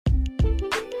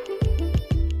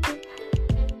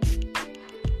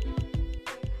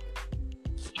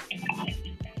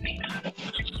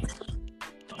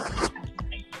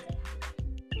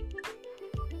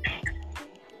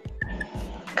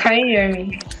Can you hear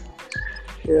me?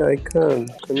 Yeah, I can.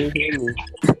 Can you hear me?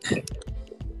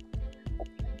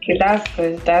 Okay, that's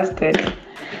good. That's good.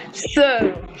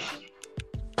 So,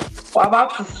 we're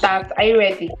about to start. Are you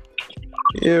ready?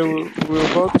 Yeah,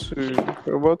 we're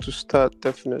about to start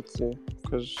definitely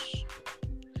because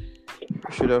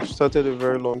we should have started a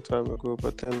very long time ago,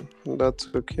 but then that's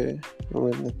okay. I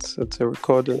mean, it's a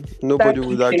recording. Nobody That's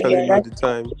would okay. actually Yeah, know the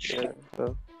time. Yeah.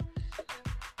 So.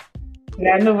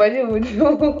 yeah, nobody would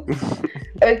know.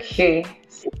 Okay.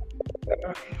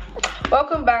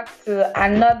 Welcome back to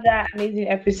another amazing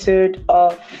episode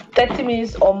of 30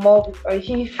 Minutes or More with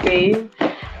Ohife.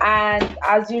 And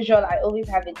as usual, I always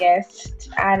have a guest,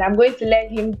 and I'm going to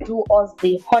let him do us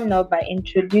the honor by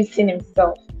introducing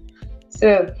himself.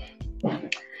 So,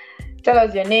 tell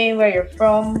us your name, where you're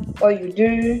from, what you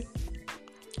do.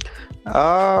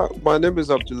 My name is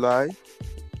Abdullah,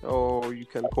 or you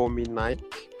can call me Nike.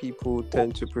 People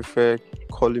tend to prefer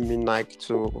calling me Nike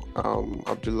to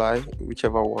Abdullah,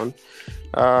 whichever one.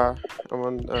 I'm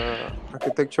an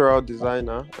architectural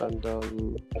designer and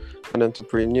an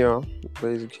entrepreneur,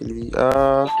 basically.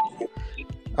 I'm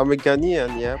a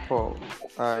Ghanaian, yeah, but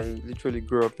I literally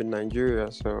grew up in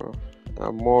Nigeria, so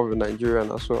I'm more of a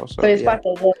Nigerian as well. So, So it's yeah, part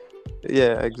of what?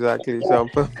 yeah, exactly. So I'm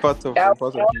part of Yeah, I'm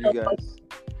part of you guys.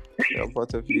 Yeah, I'm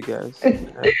part of you guys.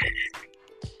 Yeah.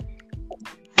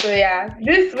 So yeah,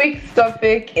 this week's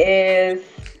topic is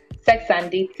sex and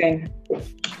dating.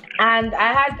 And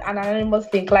I had an anonymous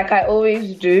link like I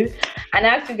always do. And I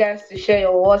asked you guys to share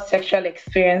your worst sexual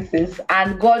experiences.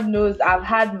 And God knows I've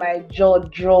had my jaw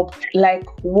dropped. Like,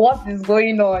 what is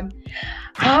going on?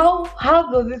 How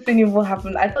does this thing even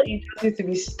happen? I thought it used to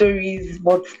be stories,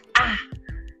 but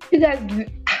you guys,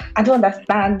 I don't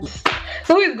understand.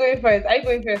 So who is going first? Are you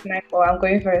going first, Mike, or I'm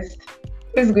going first?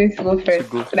 Who's going to go To first?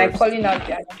 go Like first. calling out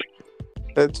the other.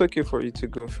 It's okay for you to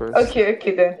go first. Okay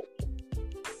then.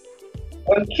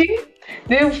 Okay.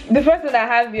 The first one I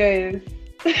have here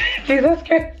is Jesus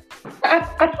Christ.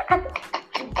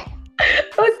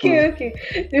 Okay.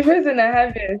 The first one I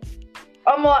have here is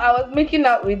I was making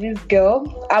out with this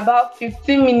girl. About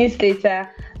 15 minutes later,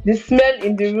 the smell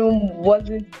in the room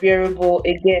wasn't bearable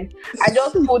again. I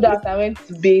just pulled out and went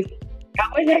to bed.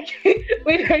 And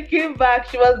when I came back,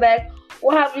 she was like,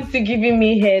 "What happened to giving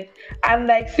me head?" I'm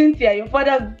like, "Cynthia, your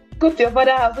father go to your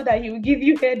father's house so that he will give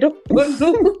you head." Oh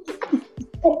no.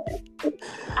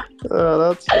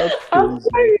 That's I'm crazy.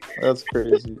 sorry. That's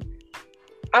crazy.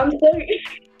 I'm sorry.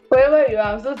 Wherever you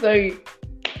are, I'm so sorry.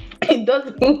 It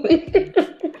doesn't.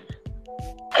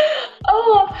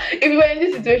 Oh, if you were in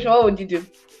this situation, what would you do?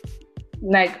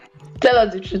 Like, tell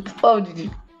us the truth. What would you do?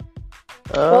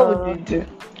 What would Uh, you do?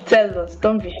 Tell us.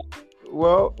 Don't be.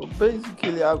 well,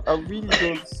 basically, I really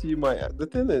don't see the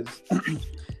thing is,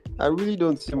 I really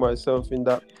don't see myself in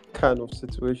that kind of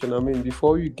situation. I mean,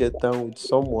 before you get down with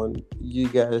someone, you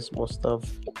guys must have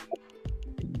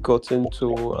gotten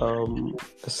to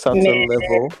a certain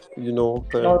level.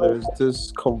 There's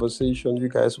this conversation you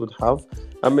guys would have.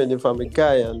 I mean, if I'm a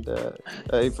guy and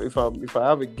if I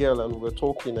have a girl and we're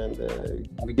talking and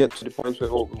we get to the point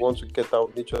where we want to get out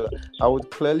with each other, I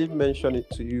would clearly mention it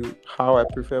to you how I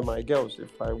prefer my girls.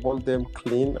 If I want them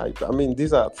clean, I mean,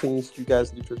 these are things you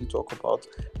guys literally talk about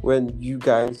when you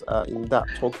guys are in that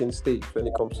talking stage when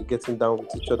it comes to getting down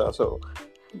with each other. So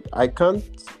I can't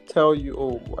tell you,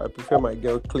 oh, I prefer my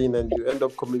girl clean, and you end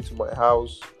up coming to my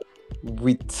house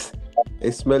with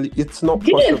a smelly. It's not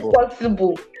possible. It's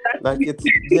possible. Like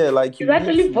like It's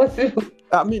actually possible.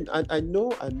 I mean, I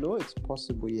know it's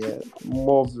possible. Yeah,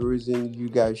 more of the reason you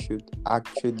guys should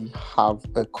actually have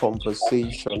a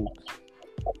conversation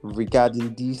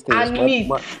regarding these things. And meet.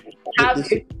 Have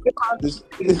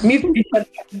meet people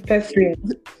in person.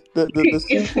 The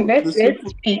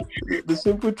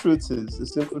simple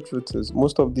truth is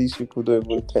most of these people don't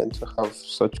even tend to have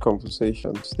such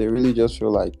conversations. They really just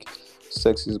feel like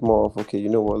sex is more of, okay, you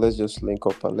know what, let's just link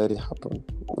up and let it happen,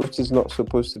 which is not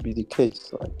supposed to be the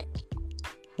case. Like,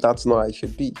 that's not how it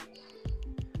should be.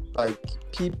 Like,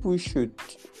 people should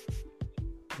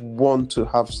want to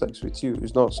have sex with you.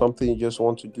 It's not something you just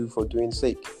want to do for doing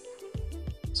sake.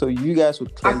 So you guys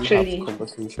would clearly have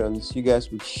conversations. You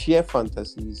guys would share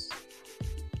fantasies.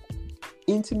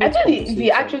 Intimate actually, if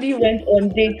you actually went on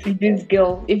date with this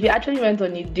girl,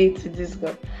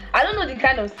 I don't know the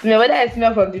kind of smell, whether I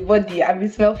smell from the body, I will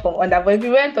smell from under, but if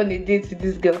you went on a date with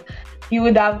this girl, you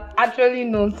would have actually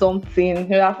known something. You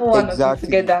would have put one or two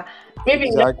together. Maybe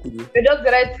they just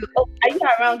decided to, "Oh, are you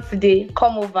around today?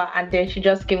 Come over," and then she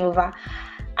just came over.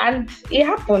 And it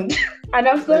happened. And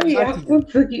I'm sorry it happened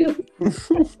to you.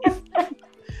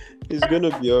 It's gonna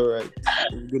be alright.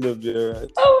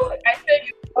 Oh, I tell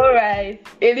you, All right,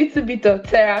 a little bit of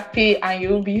therapy and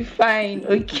you'll be fine.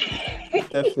 Okay.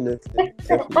 Definitely,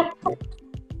 definitely.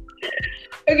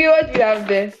 Okay, what do you have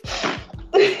there?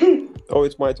 Oh,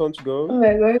 it's my turn to Oh go.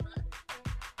 my god.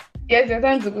 Yes, your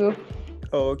time to go.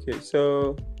 Oh, okay.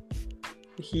 So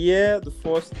here, the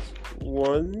first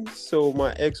one. So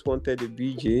my ex wanted a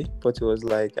BJ, but it was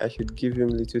like I should give him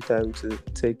little time to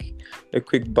take a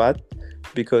quick bath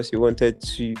because he wanted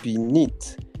to be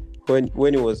neat.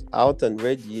 When it was out and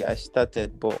ready, I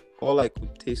started, but all I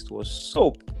could taste was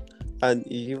soap. And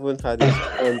he even had his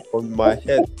hand on my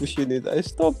head, pushing it. I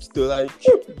stopped to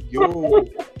yo,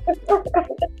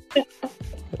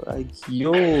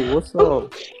 yo, what's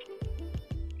up?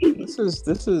 This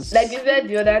is Like you said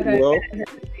the other time, well,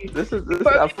 this.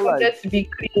 probably wanted to be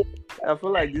clean. I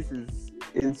feel like this is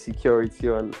insecurity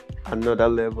on another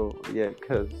level. Yeah,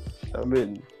 because I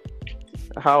mean,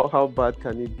 how bad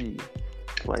can it be?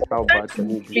 Like, how bad can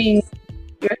it be? Clean.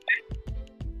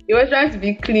 You were trying to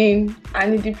be clean,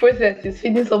 and in the process, you're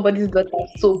feeding somebody's daughter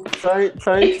soap. Trying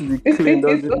to be clean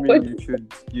doesn't mean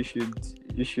you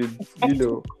should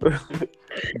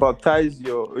baptize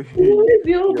your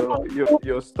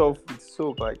stuff with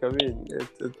soap. Like, I mean,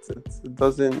 it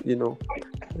doesn't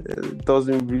it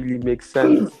doesn't really make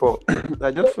sense. But I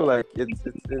just feel like it's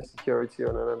insecurity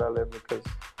on another level because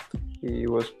he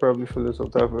was probably feeling some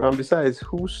type of. And besides,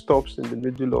 who stops in the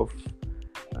middle of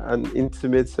an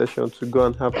intimate session to go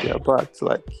and have their bath?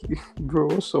 Like, bro,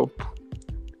 what's up?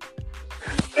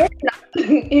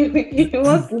 You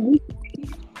want to be.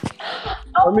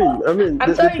 I mean, I'm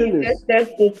the sorry thing you is, just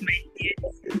said soap,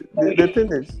 my dear.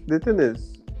 the thing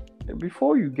is,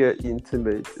 before you get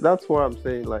intimate, that's why I'm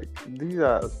saying, like, these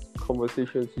are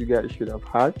conversations you guys should have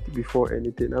had before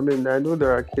anything. I mean, I know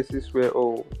there are cases where,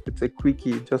 oh, it's a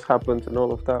quickie, it just happens and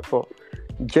all of that, but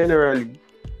generally,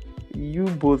 you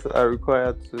both are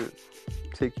required to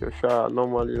take your shower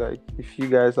normally. Like, if you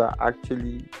guys are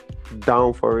actually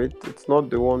down for it, it's not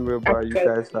the one whereby you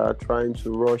guys are trying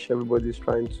to rush. Everybody's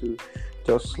trying to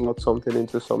just slot something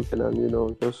into something and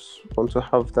just want to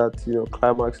have that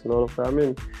climax and all of that. I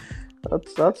mean,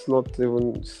 that's not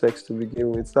even sex to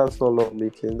begin with. That's not love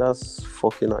making. That's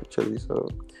fucking actually. So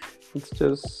it's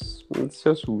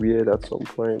just weird at some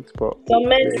point. But Some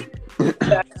men,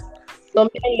 some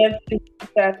men left this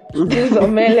chat.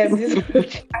 Some men left this group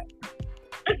chat.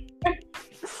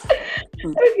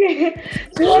 Okay,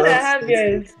 so what I have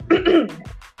here is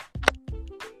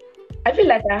I feel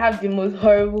like I have the most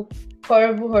horrible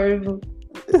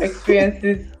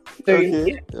experiences.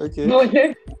 Stories. Okay. But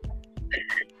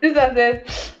this one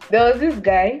says there was this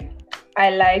guy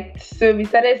I liked, so we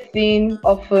started seeing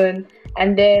often,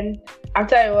 and then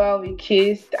after a while we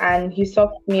kissed, and he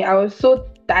sucked me. I was so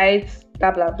tight,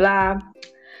 blah blah blah.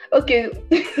 Okay,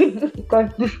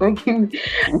 God, please forgive me.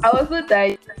 I was so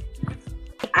tight,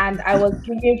 and I was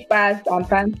moving fast and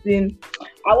panting.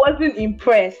 I wasn't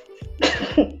impressed.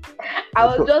 I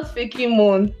was just faking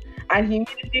moans, and he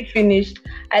immediately finished.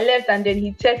 I left, and then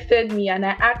he texted me, and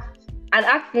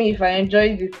asked me if I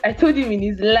enjoyed it. I told him in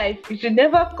his life he should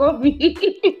never call me.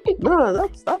 No,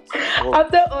 that's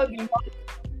after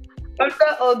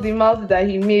all the mouths that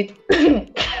he made.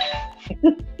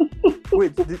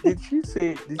 Wait, did she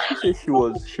say she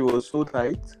was so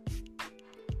tight?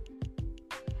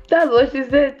 That's what she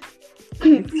said.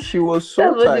 If she was so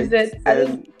That's what tight, she said.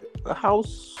 then how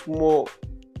small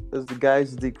is the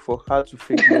guy's dick for her to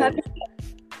fake more?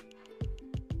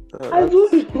 I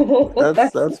don't know.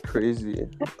 That's crazy.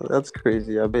 That's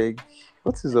crazy. I beg.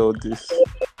 What is all this?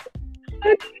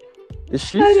 Is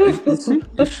she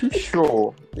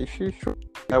sure? Is she sure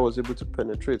I was able to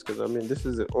penetrate? Because I mean, this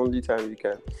is the only time you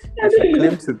can.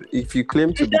 If you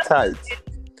claim to be tight,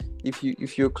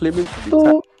 if you're claiming to be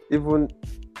tight, even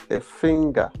a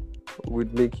finger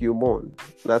would make you moan.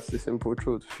 That's the simple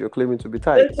truth. If you're claiming to be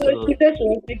tight, so, She said she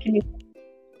was faking it.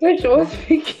 She was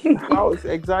faking it. how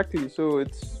exactly? So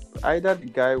it's either the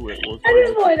guy was I don't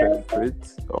able know to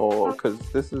penetrate, or because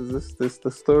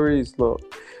the story is not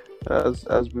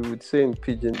as we would say in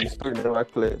pidgin, the story never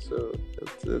clear. So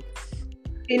it's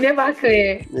It never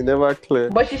clear. it never clear.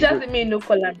 But she just made no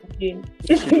call again.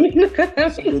 She made no call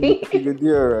She could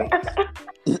do alright.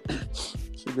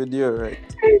 She could do alright.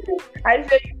 I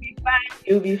said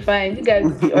you'll be fine. You guys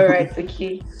will be alright,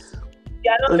 okay?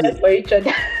 You are not meant for each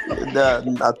other.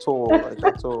 At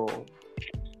all.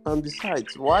 And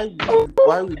besides, why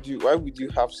would you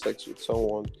have sex with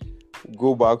someone,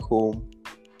 go back home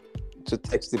to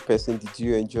text the person, did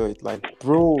you enjoy it? Like,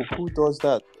 bro, who does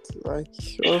that? Like,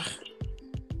 ugh.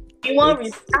 You want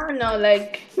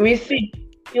receipt.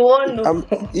 You want no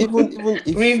even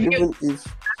review.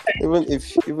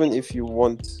 if you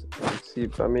want see,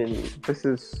 I mean, this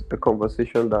is a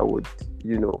conversation that would,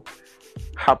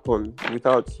 happen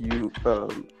without you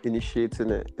initiating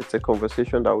it. It's a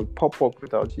conversation that would pop up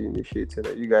without you initiating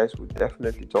it. You guys would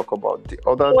definitely talk about the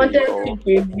other day Wanted or to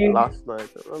give you. last night.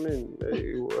 I mean,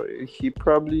 he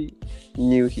probably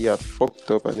knew he had fucked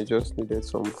up and he just needed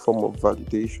some form of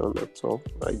validation. That's all,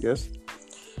 I guess.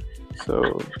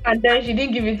 So. And then she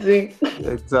didn't give it to him.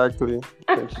 Exactly.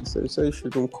 And she said she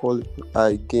shouldn't call it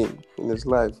again in his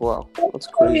life. Wow, that's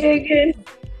Oh, crazy. yeah, again.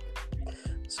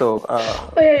 So,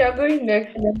 Oh, yeah, you're going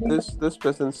next. this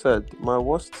person said, my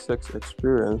worst sex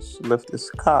experience left a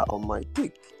scar on my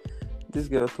dick. This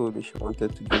girl told me she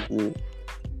wanted to give me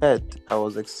head. I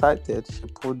was excited. She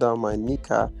pulled down my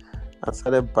knicker and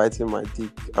started biting my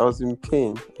dick. I was in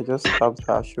pain. I just tapped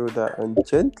her shoulder and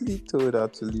gently told her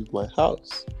to leave my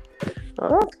house. Oh,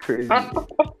 that's crazy.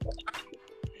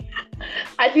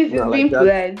 At least it's being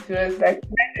polite. It was like,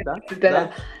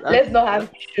 let's not have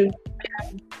issues.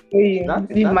 Leave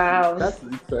my house.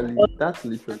 That's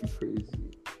literally crazy.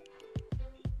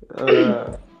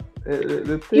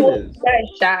 The thing is, very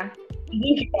shy. He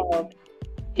didn't keep up.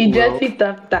 He just picked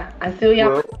up that and said,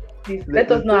 "Yeah,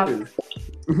 let us know."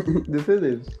 The thing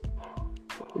is,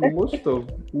 most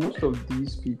of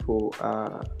these people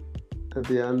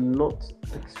they are not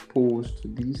exposed to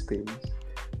these things.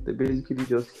 They basically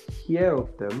just hear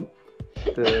of them.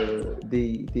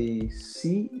 They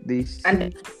see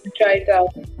and try it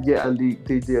out. Yeah, and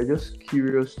they are just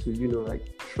curious to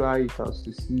try it out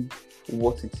to see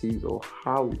what it is or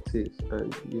how it is.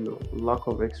 And lack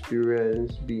of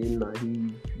experience, being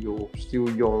naive, you're still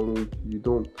young, you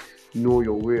don't know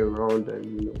your way around, and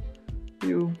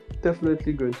you're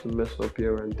definitely going to mess up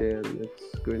here and there, and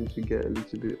it's going to get a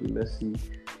little bit messy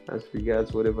as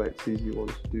regards whatever it is you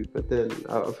want to do. But then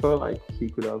I felt like he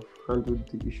could have handled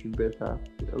the issue better.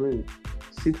 I mean,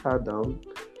 sit her down.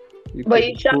 But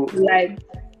you can't like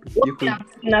what I'm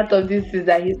seeing out of this is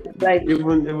that he's like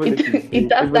even if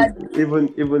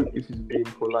he's being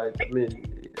polite. I mean,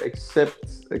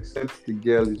 except the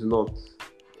girl is not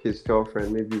his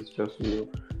girlfriend. Maybe it's just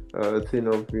a thing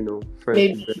of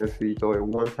friends with benefit or a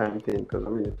one-time thing. Because I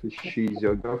mean, if she's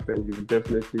your girlfriend, you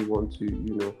definitely want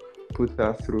to put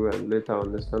her through and let her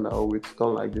understand that it's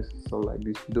done like this, it's done like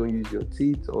this. You don't use your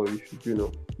teeth, or you should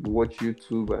watch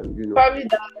YouTube and probably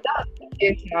that's the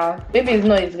case now. Maybe it's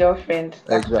not his girlfriend.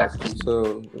 Exactly.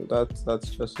 So that's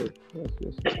just it.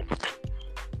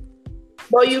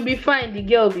 But you'll be fine. The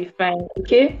girl will be fine.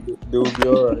 Okay. They will be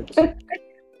alright.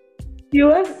 You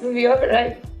have to be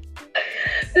alright.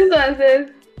 This one says,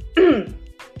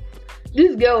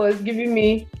 this girl was giving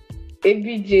me a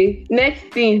BJ. Next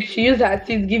thing, she used her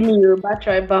teeth give me Yoruba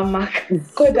tribal mark.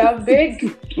 God, I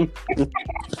beg.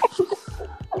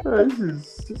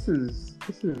 This is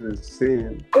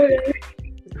insane.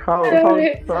 How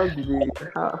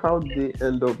did they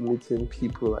end up meeting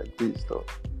people like this though?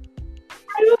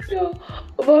 I don't know.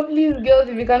 But please, girls,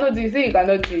 if you cannot do it, say you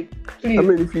cannot do it. Please. I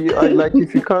mean,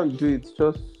 if you can't do it,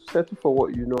 just settle for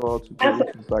what you know how to do,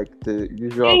 which is like the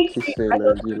usual kissing and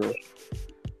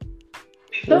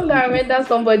Don't render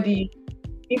somebody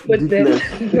dickless.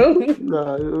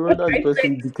 Nah, render the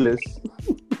person dickless.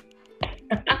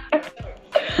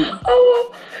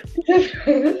 Oh,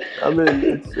 I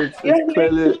mean,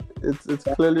 it's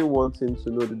clearly one thing to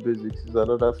know the basics. It's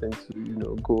another thing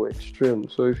to go extreme.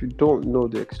 So if you don't know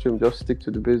the extreme, just stick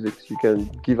to the basics. You can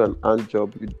give an hand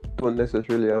job. You don't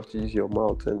necessarily have to use your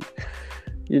mouth, and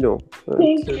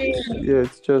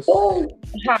it's just.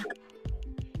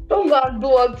 Don't go and do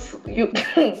what you.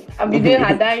 I mean, they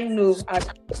had I know at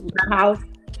the house.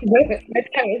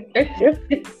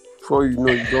 Before you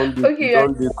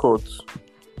don't do court.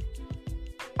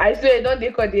 I swear, don't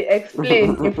they call they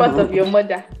explain in front of your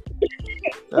mother.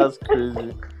 That's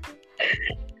crazy.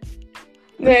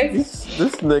 Next.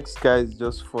 This next guy is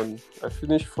just funny. I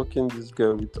finished fucking this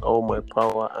girl with all my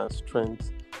power and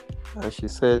strength, and she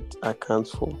said I can't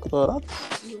fuck. Oh,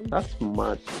 that's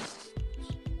mad.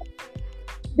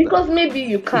 Because maybe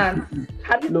you can't.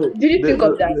 Did you think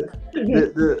of that?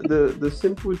 The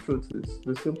simple truth is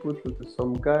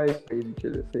some guys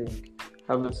basically think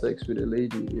having sex with a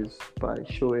lady is by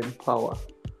showing power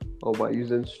or by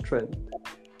using strength.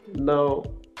 Now,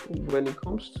 when it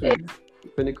comes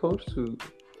to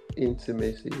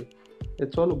intimacy,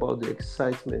 it's all about the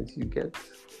excitement you get,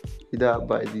 either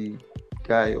by the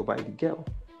guy or by the girl.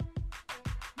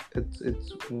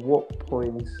 It's what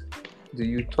point do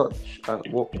you touch? At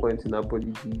what point in her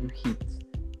body do you hit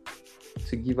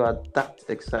to give her that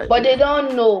excitement? But they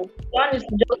don't know. One is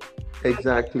just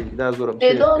exactly. That's what I'm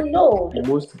saying. They don't know.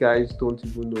 Most guys don't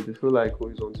even know. They feel like,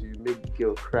 it's until you make the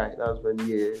girl cry. That's when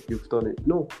you've done it.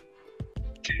 No,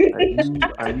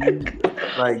 I knew,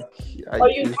 like, Or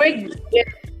you it's, break the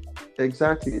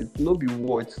exactly. It's not be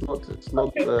war. It's not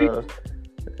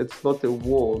a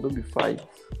war. Don't be fight.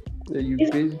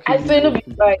 I say no be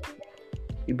right.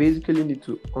 You basically need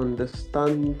to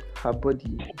understand her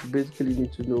body. You basically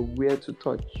need to know where to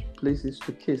touch, places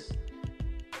to kiss,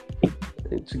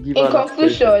 and to give In her that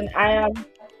pleasure. conclusion, I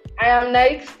am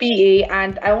Naik's PA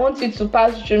and I want you to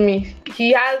pass through me.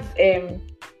 He has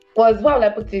was what will I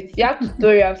put it? You have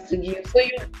tutorials to give. So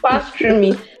you pass through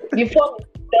me before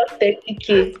just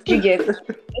 30K. Do you get?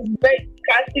 It's very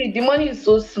can't the money is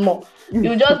so small.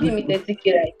 You just give me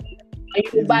 30K like this,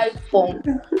 and you buy form.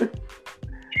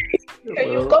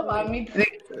 And you come Well, and meet me.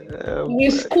 um,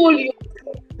 We school you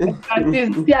and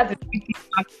see as a pretty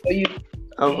mark for you.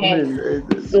 I Ehen.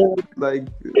 mean, So like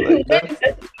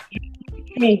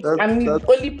me, I'm his that's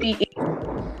only PA.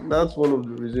 that's one of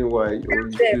the reasons why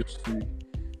you Yes.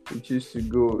 choose to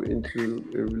go into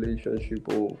a relationship,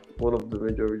 or one of the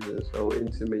major reasons, or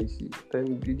intimacy.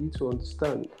 Then you need to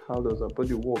understand, how does her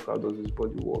body work, how does his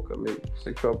body work. I mean,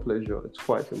 sexual pleasure, it's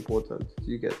quite important.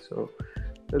 You get, so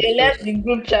They it's left just, the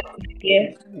group chat.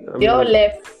 Yeah, I they all mean,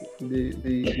 left. they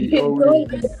They always all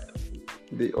leave.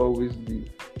 They always leave.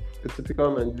 The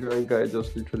typical Nigerian guy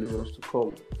just literally wants to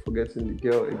come, forgetting the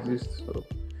girl exists. So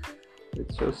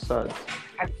it's just sad.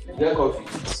 Yeah, coffee.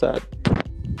 It's sad.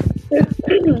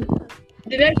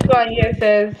 The next one here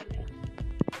says,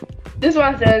 this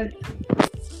one says,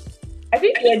 I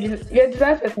think you're the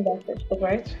last person that said so,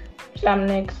 right? So I'm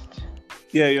next.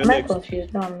 Yeah, you're Am I next.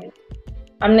 confused? No, I'm next.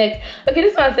 I'm next. Okay,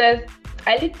 this one says,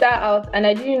 I leaked her out and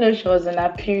I didn't know she was in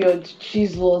her period.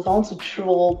 Jesus, I want to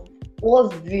throw up.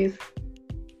 What's this?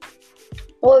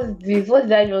 What's this? What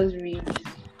did I just read?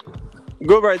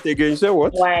 Go right again. You say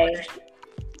what? Why?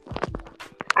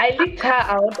 I leaked her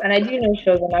out and I didn't know she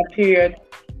was in her period.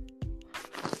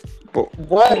 But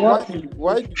why What?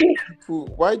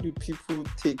 why do people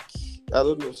take, I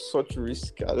don't know, such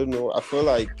risk? I don't know. I feel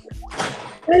like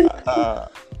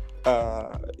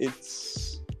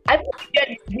it's I think she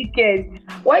is wicked.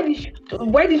 Why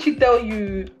did she tell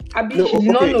you? I mean, no she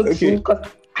did not okay know okay too, because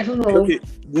I don't know. okay.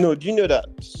 No, do you know that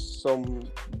some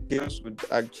girls would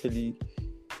actually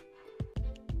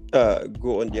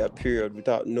go on their period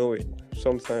without knowing?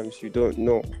 Sometimes you don't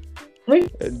know. Wait,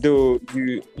 Though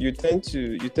you tend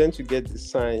to get the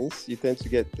signs. You tend to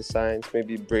get the signs,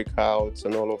 maybe breakouts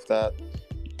and all of that.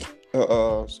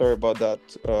 Sorry about that.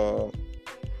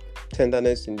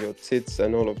 Tenderness in your tits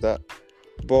and all of that.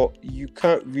 But you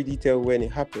can't really tell when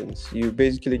it happens. You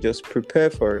basically just prepare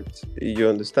for it. You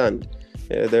understand?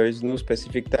 There is no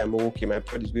specific time. Oh, okay, my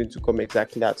period is going to come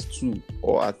exactly at 2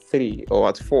 or at 3 or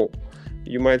at 4.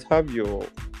 You might have your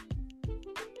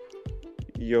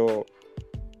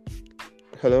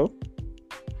hello.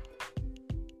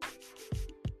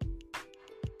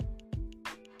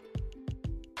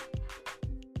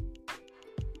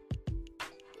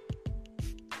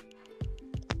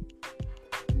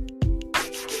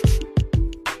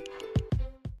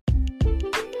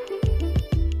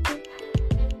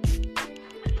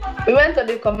 we went on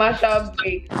the commercial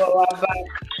break for our back.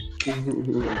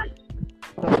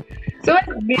 So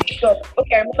when we stopped,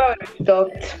 okay, I remember when we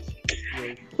stopped.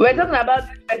 We were talking about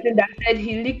this person that said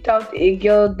he leaked out a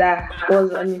girl that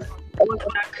was on her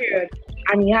period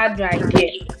and he had no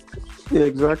idea. Yeah,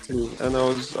 exactly. And I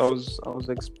was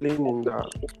explaining that,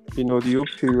 the whole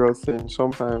period thing.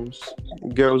 Sometimes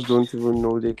girls don't even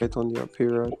know they get on their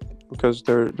period, because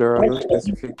there are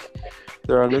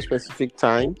no specific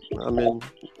time. I mean,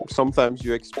 sometimes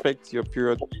you expect your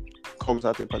period comes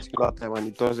at a particular time and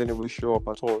it doesn't even show up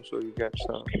at all. So you get,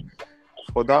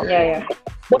 for that Yeah.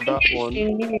 for But in that case one.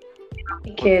 you knew,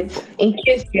 wicked, in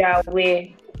case you are aware,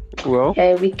 Well,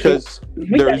 wicked. because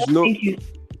Which there I is don't no think is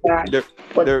bad, there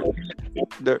but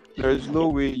there is no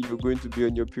way you're going to be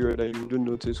on your period and you don't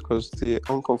notice, because the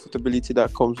uncomfortability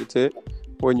that comes with it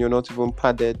when you're not even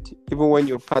padded. Even when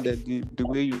you're padded, the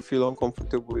way you feel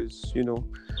uncomfortable is,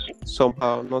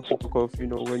 somehow not to talk of,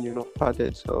 when you're not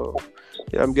padded. So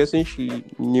yeah, I'm guessing she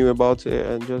knew about it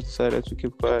and just decided to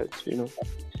keep quiet.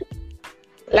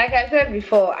 like I said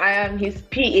before, I am his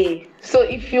PA. So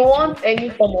if you want any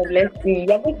form of lesson,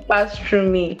 you're going to pass through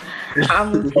me.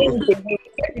 I'm saying it again.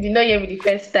 You did not hear me the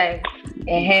first time.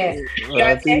 You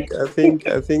I are think I think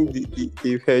I think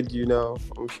they've heard you now.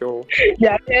 I'm sure. You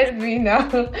are telling me now.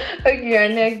 Okay, you're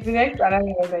next. The next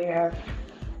anime that you have.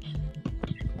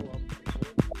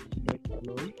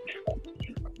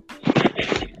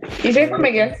 You say come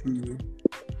again?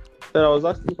 Then I was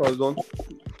asking if I was going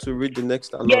to read the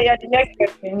next Yeah, along. you're the next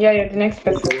person. Yeah, you're the next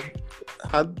person.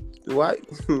 Why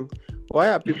Why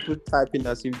are people typing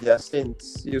as if they are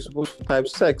saints? You're supposed to type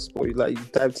sex, but you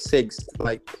typed sex.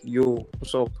 Like, yo,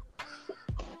 what's up?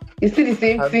 It's still the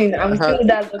same Had, thing. I'm had, still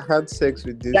that had sex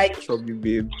with this like chubby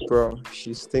babe, bro.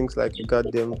 She stinks like a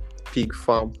goddamn pig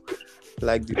farm.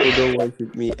 Like the odor went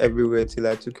with me everywhere till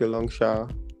I took a long shower.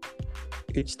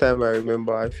 Each time I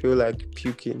remember, I feel like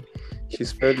puking. She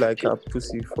smelled like her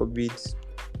pussy for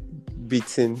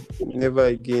beating. Never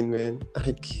again, man.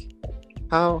 Like,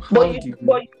 how but do you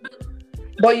you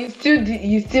but you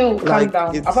still calm like?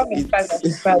 down. Apart from the fact that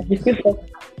you smile, you still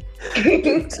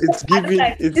It's I feel giving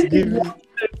like it's this is giving what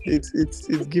it's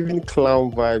giving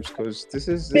clown vibes because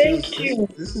thank you.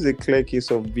 this is a clear case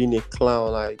of being a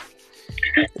clown. Like,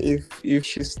 if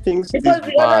she thinks this Because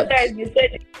the other bad, guys they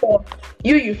said it before,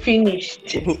 you finished.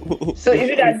 So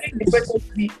if you are doing the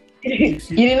purposely, if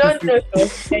you you did not know it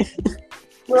was finished.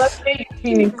 You must say you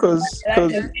finished. because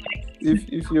And I just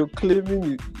if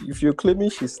you're claiming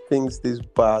she thinks this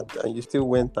bad and you still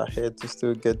went ahead to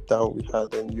still get down with her,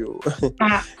 then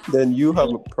then you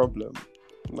have a problem.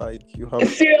 Like, you have a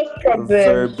serious a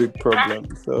very problem. big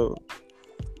problem. So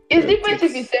It's different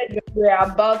if you said you were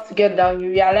about to get down, you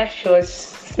realized she was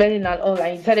smelling and all,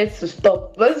 and you decided to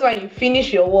stop. But this when you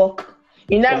finish your work,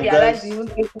 you now some realize guys you even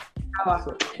take an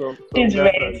hour. some It's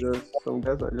guys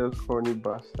red. are just horny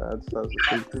bastards. That's the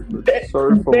simple truth.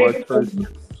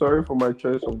 Sorry for my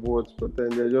choice of words, but then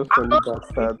they're just I'm horny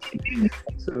not bastards.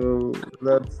 So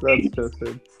that's just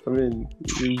it. I mean,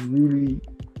 you really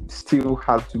still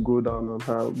have to go down on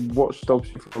her. What stops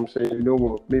you from saying, you know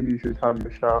what, maybe you should have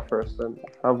your shower first and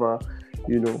have a,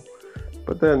 you know.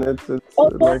 But then it's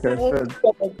like I said,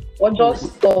 or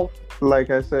just stop. like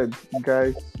I said,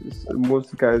 guys,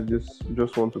 most guys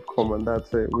just want to come and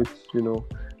that's it, which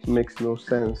makes no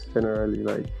sense generally.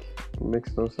 Like, it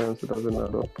makes no sense. It doesn't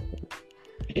add up.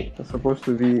 It's supposed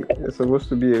to be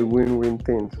a win-win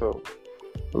thing. So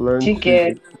learn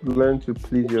to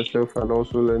please yourself and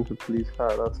also learn to please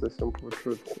her. That's the simple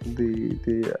truth.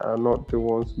 They are not the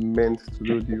ones meant to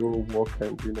do the whole work,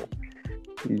 and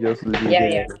you just leave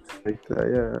Yeah.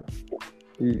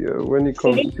 When it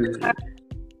comes to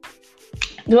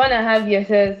the one I have here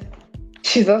says,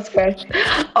 Jesus Christ.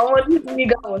 This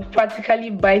nigga was practically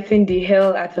biting the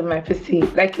hell out of my pussy.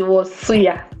 Like it was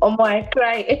suya. I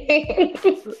cry.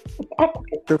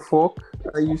 the fuck?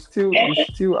 Are you still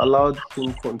allowed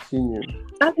him continue?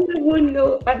 I don't even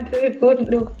know.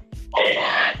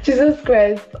 Jesus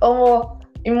Christ.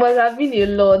 It must have been a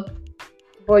lot.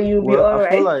 But you'll be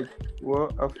alright.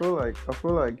 I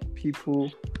feel like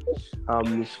people are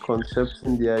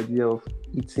misconcepting the idea of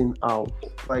eating out.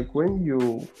 Like, when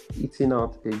you're eating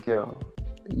out a girl,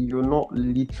 you're not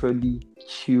literally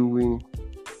chewing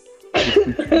the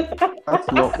food.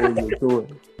 That's not what you're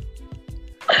doing.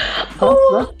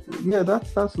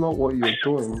 That's not what you're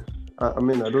doing. I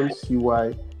mean, I don't see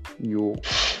why you're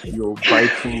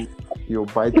biting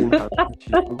her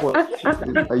teeth. What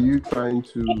are you trying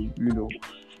to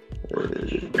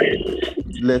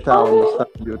let her understand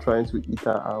you're trying to eat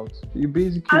her out? You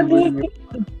basically,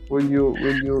 when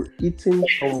you're eating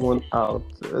someone out,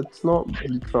 it's not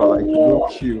literal. Like, you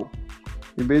don't chew.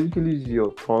 You basically use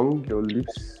your tongue, your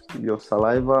lips, your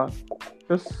saliva.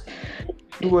 Just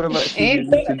do whatever you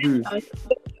need to do.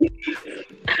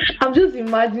 I'm just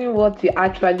imagining what he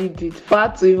actually did for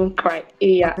her to even cry.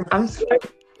 Yeah, I'm sorry.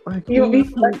 Like,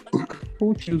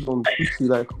 who chews on pussy?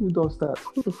 Like, who does that?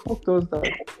 Who the fuck does that?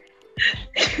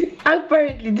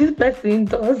 Apparently, this person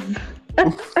does.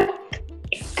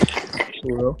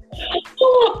 Well,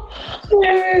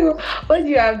 what do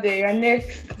you have there? You're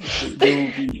next.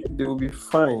 They will be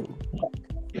fine.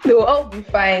 They will all be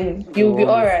fine. You'll be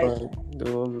alright. They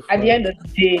will be fine. At the end of the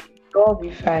day, they'll all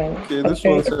be fine. Okay, this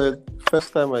one said,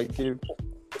 first time I gave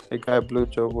a guy a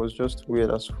blowjob was just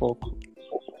weird as fuck.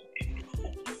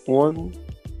 One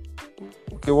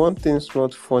thing's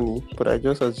not funny, but I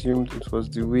just assumed it was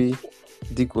the way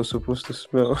dick was supposed to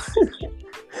smell.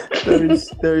 There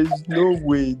is no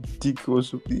way dick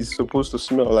is supposed to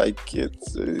smell like it.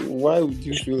 Why would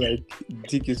you feel like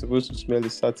dick is supposed to smell a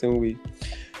certain way?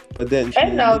 But then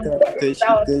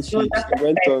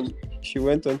she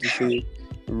went on to say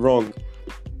wrong.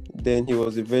 Then he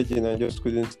was a virgin and just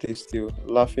couldn't stay still,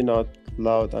 laughing out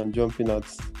loud and jumping at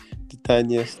the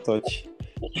tiniest touch.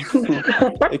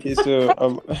 Okay, so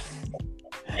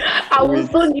I will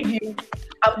so leave you.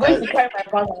 I'm going to carry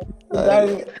my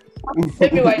bag.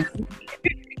 Tell me why.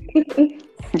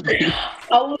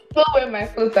 I will so wear my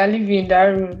clothes and leave you in that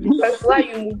room. Because why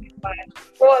you moving mad?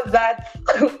 What was that?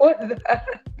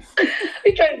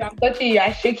 Which one I'm touching you,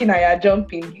 you're shaking and you're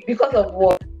jumping. Because of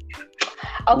what?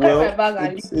 I'll carry my bag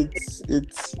and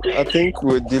leave. I think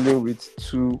we're dealing with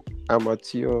two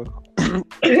amateur,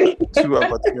 two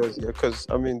amateurs here, because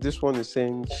I mean, this one is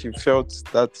saying she felt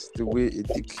that's the way a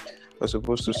dick was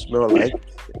supposed to smell like,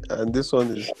 and this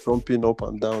one is jumping up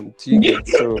and down. Do you get?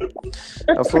 So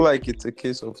I feel like it's a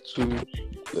case of two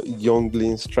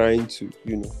younglings trying to,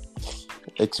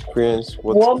 experience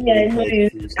what What me I know head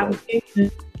is feels I'm like. going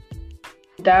to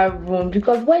that room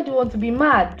because why do you want to be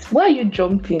mad? Why are you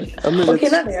jumping? I mean, Okay,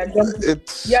 now that you're jumping,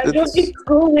 you're jumping.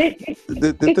 Go away.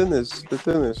 the thing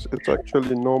is, it's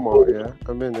actually normal. Yeah,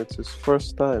 I mean, it's his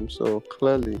first time, so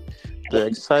clearly, the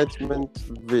excitement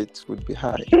rate would be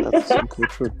high. That's the simple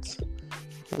truth.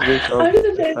 He's going to I'm have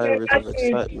just a trying high to rate of imagine.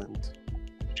 excitement.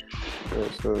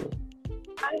 Yeah, so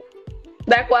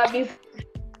Like what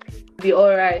be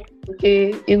alright.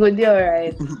 Okay, you go be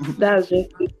alright. That's just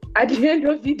it. At the end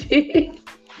of the day.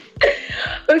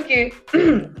 Okay.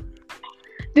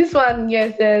 This one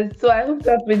here says, so I hooked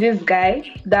up with this guy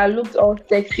that looked all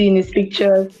sexy in his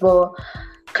pictures, but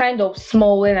kind of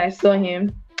small when I saw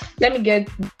him. Let me get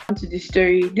down to the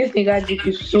story. This nigga dick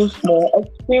is so small,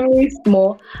 extremely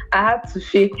small. I had to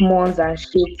fake mons and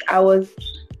shit. I was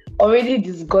already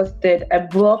disgusted. I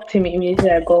blocked him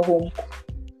immediately I got home.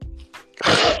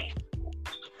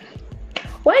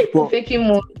 Why are you Well, faking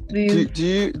mons, please?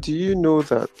 do you know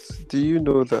that? Do you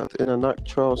know that in an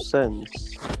actual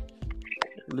sense,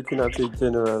 looking at it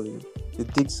generally, the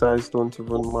dick size don't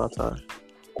even matter.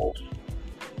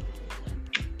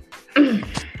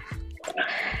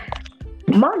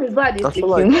 Mom is bad. I feel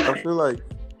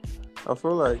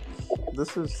like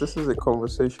this is a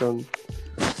conversation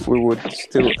we would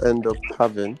still end up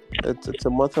having. It's a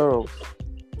matter of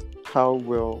how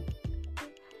well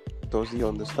does he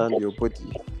understand your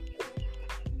body.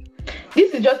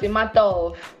 This is just a matter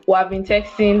of we have been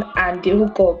texting and they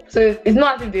hook up. So it's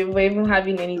not as if they were even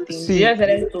having anything. See, They just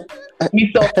decided to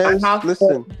meet up and have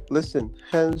fun. listen.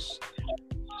 Hence,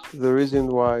 the reason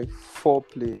why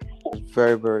foreplay is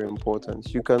very, very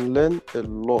important. You can learn a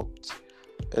lot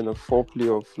in a foreplay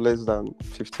of less than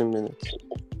 15 minutes.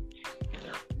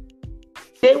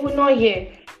 They will not hear.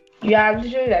 You are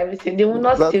literally everything. They will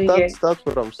not still hear. That's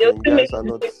what I'm saying. Guys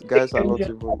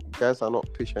are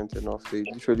not patient enough. They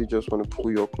literally just want to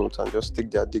pull your clothes and just stick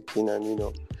their dick in and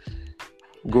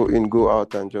go in, go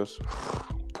out and just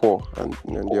pour and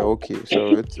they're okay.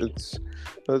 So it's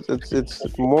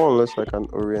more or less like an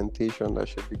orientation that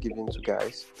should be given to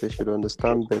guys. They should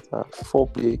understand better.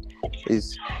 Foreplay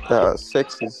is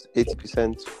sex is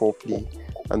 80% foreplay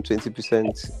and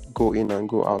 20% go in and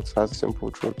go out. That's the simple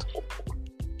truth.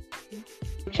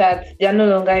 Chat, they are no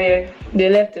longer here. They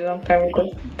left a long time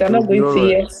ago. They're not They'll going be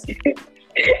to alright. hear.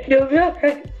 They'll be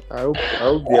alright. I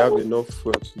hope they have enough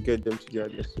fuel to get them to their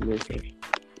destination.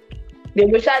 They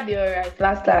will shut the alright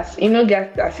last. You know,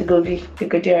 get as it go be. They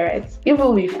go do alright. You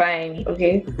will be fine,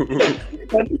 okay?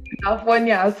 But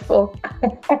California as fuck.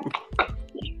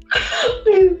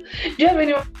 Please, do you have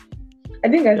anyone? I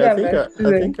think I Yeah, have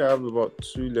I think I have about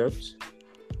 2 left.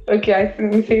 Okay, I see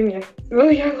the same here. Oh,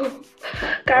 yeah, go.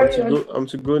 Carry on. I'm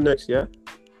to go next, yeah?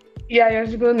 Yeah, you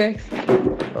should go next.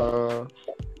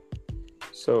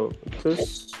 So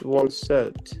this one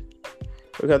said,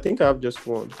 okay, I think I have just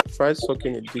one. Tried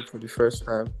sucking a dick for the first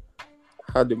time.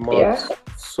 Had the mouth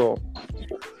sore.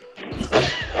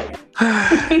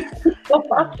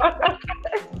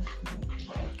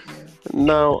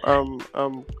 Now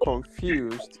I'm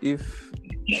confused if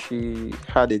she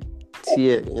had a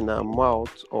tear in her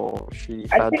mouth or she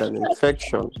had an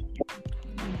infection.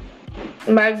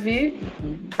 My view,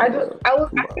 I think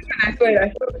when I saw it,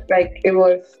 I felt like it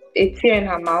was a tear in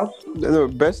her mouth. No,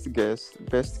 best guess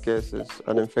is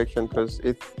an infection because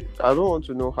I don't want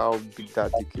to know how big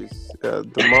that dick is.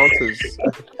 The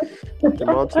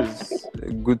mouth is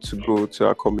good to go to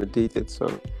accommodate it.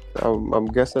 So I'm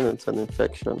guessing it's an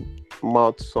infection,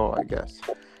 mouth sore, I guess.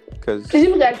 Because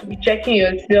you guys should be checking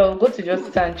yourself. Go to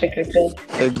just and check yourself.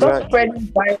 Exactly. Stop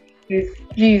spreading viruses,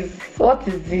 please. What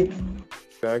is it?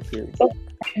 Exactly.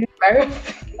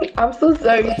 I'm so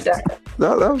sorry, sir.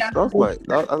 That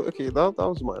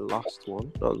was my last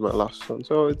one. That was my last one.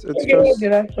 So it's just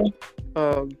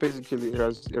basically it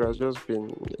has just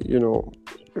been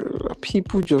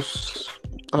people just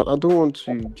I don't want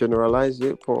to generalize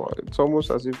it, but it's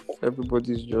almost as if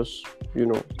everybody's just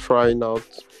trying out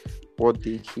what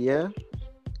they hear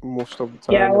most of the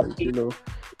time, and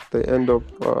they end up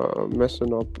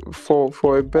messing up.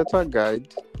 For a better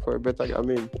guide, I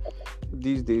mean,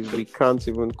 these days we can't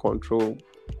even control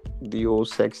the whole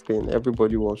sex thing.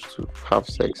 Everybody wants to have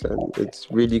sex, and it's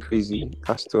really crazy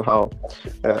as to how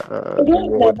It's the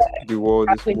not that world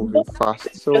is it's moving not fast.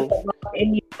 just So about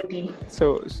anybody.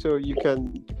 so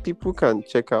people can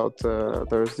check out.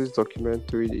 There's this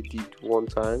documentary they did one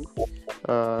time.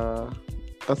 Uh,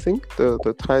 I think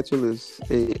the title is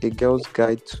a Girl's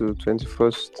Guide to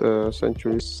 21st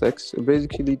Century Sex. It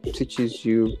basically teaches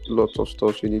you lots of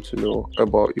stuff you need to know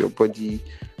about your body,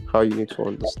 how you need to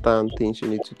understand things you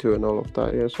need to do, and all of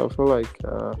that. Yeah, so I feel like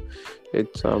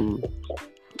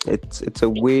it's it's a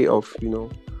way of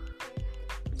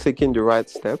taking the right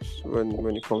steps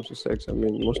when it comes to sex. I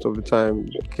mean, most of the time,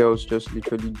 girls just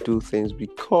literally do things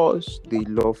because they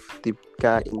love the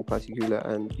guy in particular,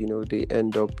 and they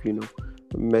end up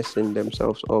messing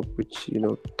themselves up, which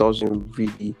doesn't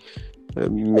really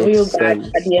make Real bad sense.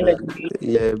 at the end of the day.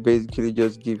 Yeah, basically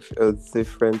just give a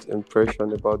different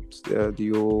impression about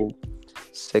the whole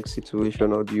sex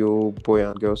situation or the whole boy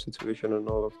and girl situation and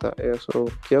all of that. Yeah, so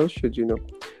girls should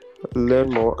learn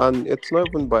more, and it's not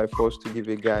even by force to give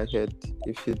a guy head.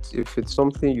 If it's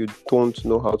something you don't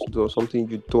know how to do or something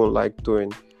you don't like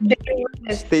doing,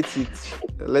 state it.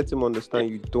 Let him understand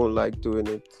you don't like doing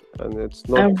it, and it's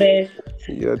not And then,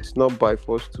 it's not by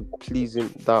force to please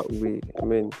him that way. I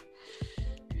mean,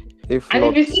 if and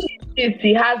not, if you see this,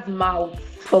 he has mouth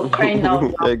for crying out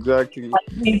loud. exactly,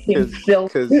 With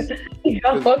himself. because He's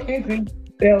not talking to himself.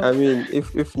 I mean,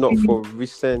 if not for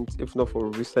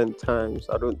recent times,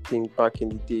 I don't think back in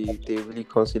the day they really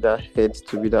consider head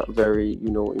to be that very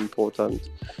important.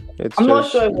 It's I'm not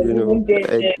just sure it was even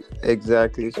there.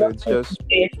 exactly. So it's just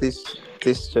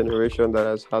this generation that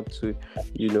has had to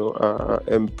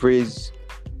embrace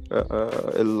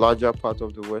a larger part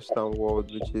of the Western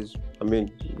world, which is, I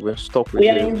mean, we're stuck with We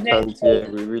are it.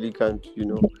 in We really can't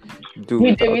do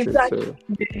with the without research.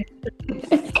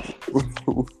 it.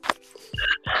 So.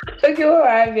 Okay, all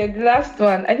right, yeah, the last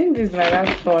one. I think this is my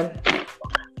last one.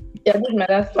 Yeah, this is my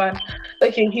last one.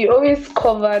 Okay, he always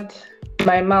covered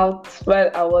my mouth while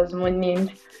I was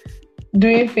moaning,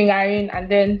 doing fingering and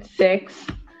then sex.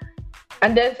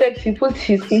 And then sex, he puts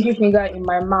his pinky finger in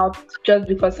my mouth just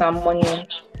because I'm moaning.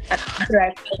 And I'm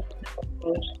like,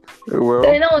 Well,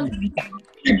 then I want to be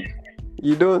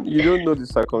you don't know the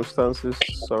circumstances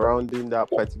surrounding that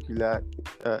particular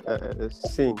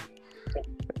scene.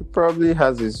 He probably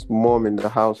has his mom in the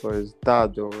house or his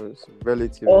dad or his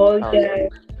relative in all the house,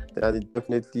 the and he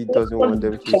definitely doesn't want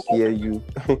them to hear you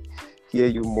hear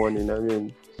you mourning. I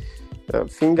mean,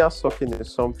 finger sucking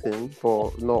is something,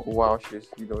 but not while she's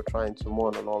trying to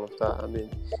mourn and all of that. I mean,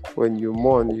 when you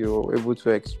mourn, you're able to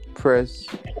express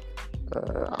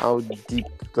how deep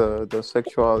the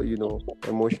sexual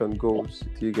emotion goes.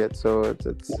 Do you get? So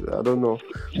it's I don't know.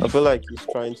 I feel like he's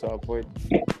trying to avoid.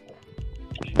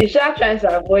 He's just trying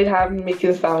to avoid having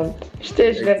making sound.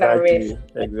 Still should let that rest.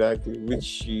 Exactly. Which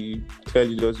she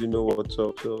clearly doesn't know what's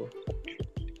up. So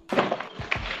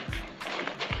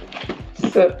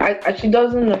So she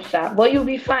doesn't know that, but you'll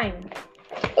be fine.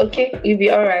 Okay, you'll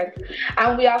be alright.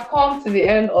 And we have come to the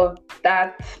end of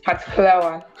that particular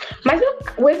one.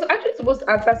 Myself, we're actually supposed to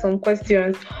answer some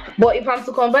questions, but if I'm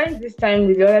to combine this time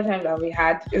with the other time that we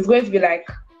had, it's going to be like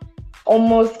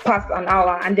almost past an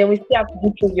hour, and then we still have to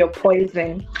go through your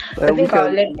poison. I think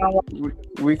I'll let that one.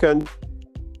 we can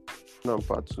on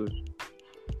part two.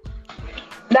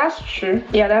 That's true.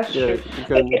 Yeah, that's Yeah,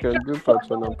 true. you can do part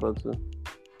one and part two.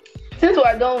 Since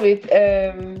we're done with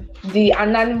the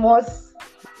anonymous,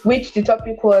 which the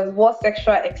topic was what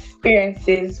sexual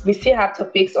experiences, we still have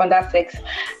topics under sex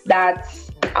that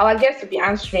our guests will be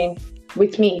answering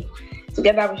with me.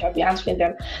 Together we shall be answering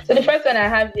them. So the first one I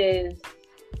have is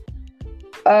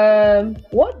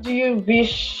what do you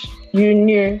wish you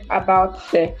knew about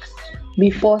sex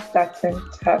before starting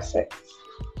to have sex?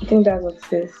 I think that's what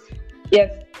it is.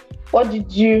 Yes. What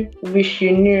did you wish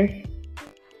you knew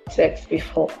about sex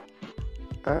before?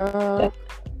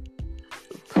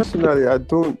 Personally, I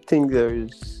don't think there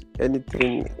is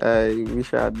anything I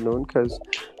wish I had known, because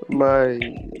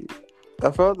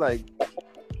I felt like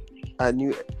I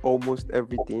knew almost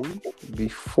everything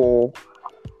before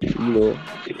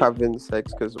having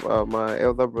sex, because my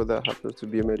elder brother happens to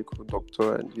be a medical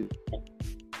doctor, and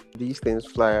these things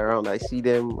fly around. I see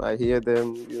them, I hear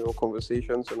them,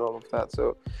 conversations and all of that.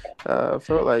 So I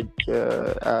felt like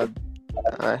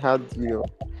I had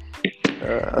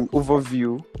an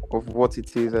overview of what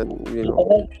it is and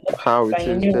how it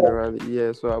is generally.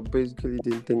 Yeah, so I basically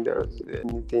didn't think there was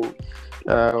anything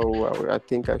I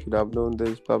think I should have known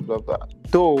this, blah blah blah.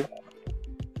 Though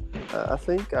I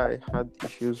think I had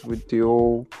issues with the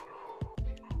whole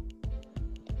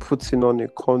putting on a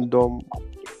condom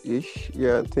ish.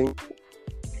 Yeah, I think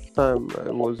time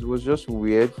was just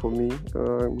weird for me.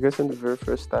 I'm guessing the very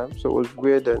first time, so it was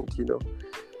weird, and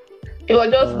It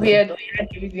was just uh, weird, or you had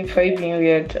a reason for it being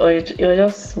weird, or it was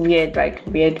just weird, like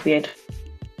weird.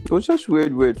 it was just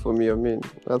weird for me. I mean,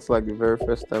 that's like the very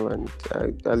first time, and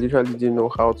I literally didn't know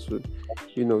how to,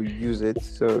 use it.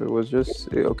 So it was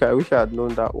just okay. I wish I had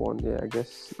known that one. Yeah, I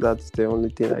guess that's the only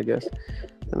thing. I guess,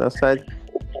 and aside,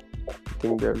 I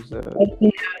think there's Is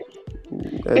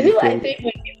it like anything. saying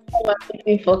when you come and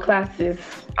looking for classes?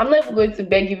 I'm not even going to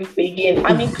beg you people again.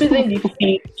 I'm increasing the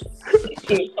fee.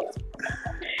 Okay.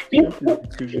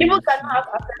 People cannot have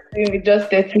access to it with just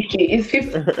 30K. It's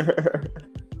 50.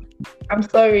 I'm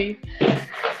sorry.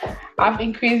 I've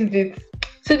increased it.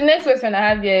 So the next question I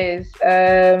have here is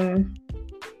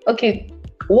okay,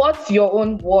 what's your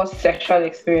own worst sexual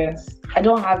experience? I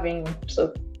don't have any,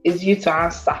 so it's you to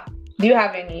answer. Do you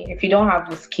have any? If you don't have,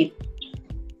 just skip.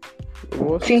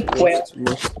 Worst, Think well.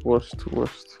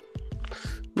 worst.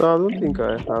 No, I don't think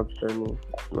I have any.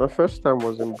 My first time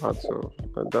was in battle.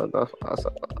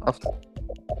 After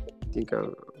I think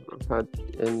I've had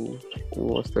any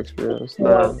worst experience.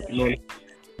 Wow. No.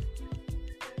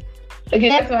 Okay,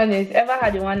 next one is ever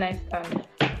had a one night stand?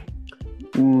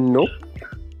 Nope.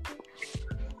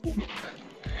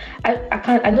 I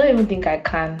can't. I don't even think I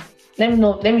can. Let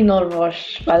me not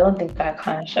rush. But I don't think I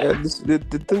can. Yeah,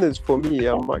 the thing is, for me,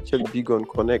 I'm actually big on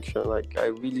connection. Like, I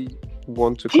really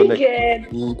want to You connect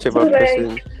get with whichever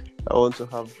person I want to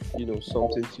have,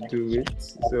 something to do with.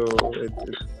 So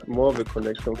it's more of a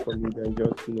connection for me than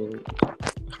just,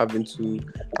 having to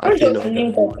can't attain just on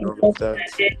link them up and with all of someone that.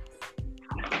 and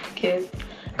okay.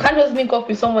 Can't just link up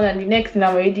with someone and the next thing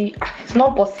I'm already. It's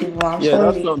not possible. I'm Yeah,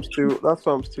 sorry. that's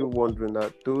what I'm still wondering,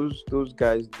 that those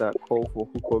guys that call for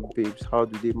hookup babes, how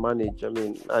do they manage? I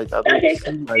mean, I don't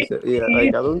see myself. Yeah, like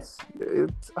I don't.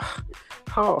 It's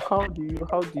how do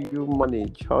you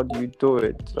manage? How do you do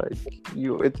it? Like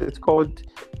it's called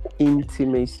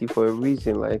intimacy for a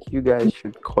reason. Like, you guys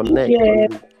should connect Yeah.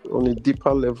 on a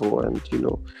deeper level, and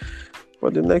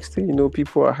But the next thing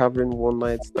people are having one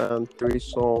night stand,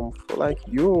 threesome, for like,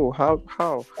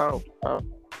 how?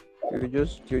 You're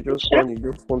just fun. You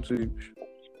just want to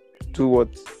do what?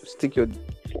 Stick your.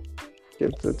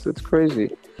 It's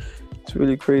crazy. It's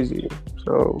really crazy.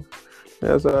 So,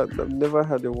 yes, I've never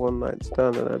had a one night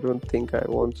stand, and I don't think I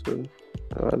want to.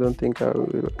 I don't think I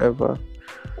will ever.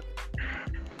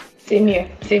 Same here.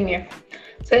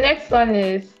 So the next one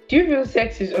is: do you feel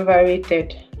sex is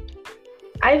overrated?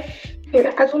 I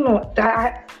don't know.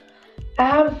 I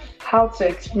have how to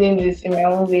explain this in my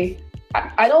own way.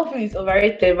 I don't feel it's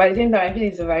overrated, but at the same time, I feel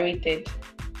it's overrated.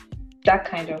 That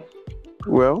kind of.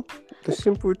 Well, the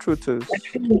simple truth is,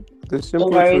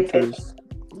 Overrated.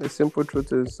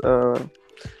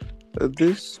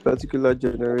 this particular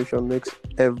generation makes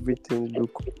everything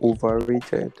look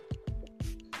overrated.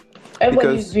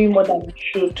 Everybody's Because doing more than they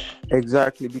should.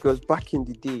 exactly, because back in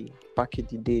the day,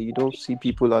 you don't see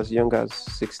people as young as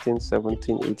 16,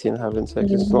 17, 18 having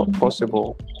sex. It's not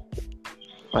possible.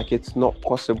 Like, it's not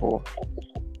possible.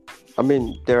 I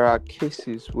mean, there are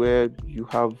cases where you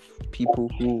have people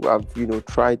who have,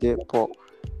 tried it, but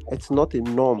it's not a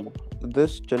norm.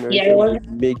 This generation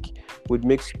would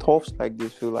make stuffs like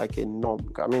this feel like a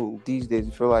norm. I mean, these days,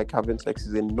 you feel like having sex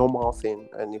is a normal thing,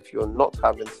 and if you're not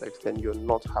having sex, then you're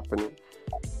not happening.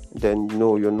 Then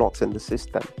no, you're not in the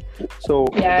system. So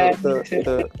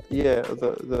the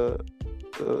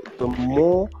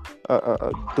more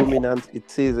dominant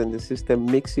it is in the system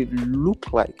makes it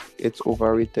look like it's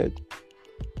overrated.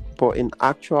 But in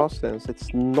actual sense,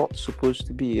 it's not supposed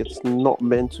to be. It's not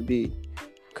meant to be.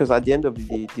 Because at the end of the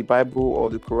day, the Bible or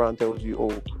the Quran tells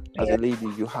you, as a lady,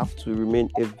 you have to remain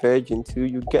a virgin till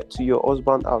you get to your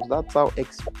husband's house. That's how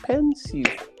expensive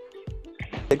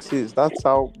sex is. That's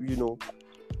how,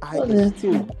 high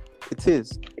esteem it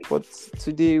is. But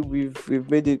today we've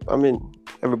made it. I mean,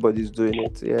 everybody's doing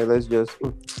it. Yeah, let's just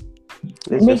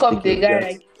Make up the guy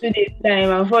like 2 days time,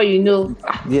 and before you know.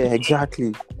 Yeah,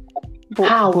 exactly.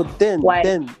 How? But then Why?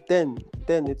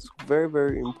 then it's very,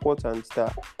 very important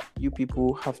that you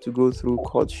people have to go through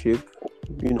courtship,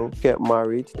 get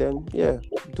married, then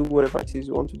do whatever it is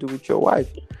you want to do with your wife.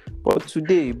 But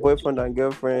today, boyfriend and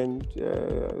girlfriend,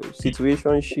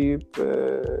 situationship,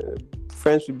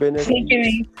 friends with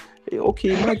benefits.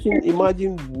 Okay,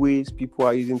 imagine ways people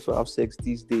are using to have sex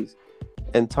these days.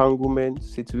 Entanglement,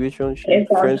 situationship,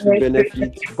 friends with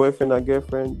benefits, boyfriend and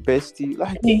girlfriend, bestie.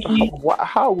 Like,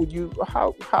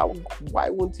 why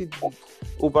won't it be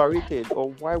overrated,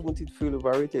 or why won't it feel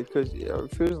overrated? Because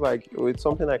it feels like it's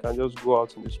something I can just go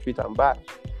out in the street and buy.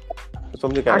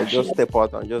 Something I just step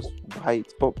out and just buy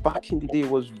it. But back in the day, it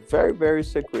was very, very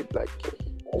sacred. Like,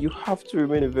 you have to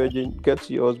remain a virgin, get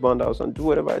to your husband's house and do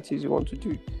whatever it is you want to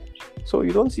do. So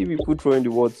you don't see people throwing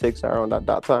the word sex around at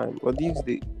that time. But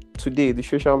today, the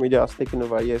social media has taken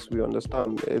over. Yes, we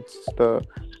understand. It's the,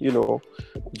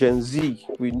 Gen Z.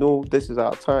 We know this is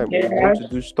our time. We want to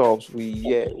do stuff.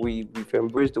 We've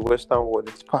embraced the Western world.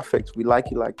 It's perfect. We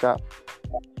like it like that.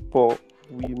 But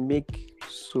we make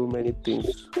so many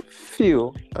things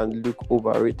feel and look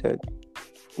overrated.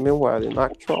 Meanwhile, in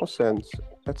actual sense,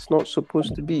 that's not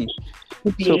supposed to be.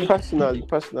 So personally,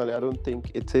 I don't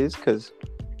think it is, because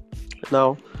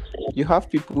now you have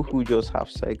people who just have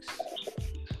sex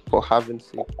for having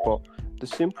sake. But the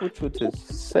simple truth is,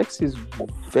 sex is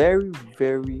very,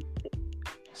 very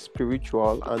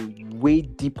spiritual and way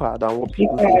deeper than what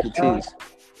people think it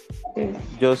is.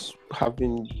 Just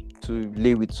having to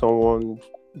lay with someone,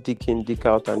 dick in, dick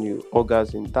out, and you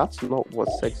orgasm. That's not what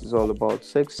sex is all about.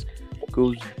 Sex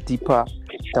goes deeper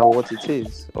than what it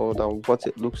is or than what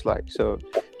it looks like. So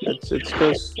it's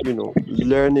just,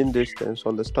 learning these things,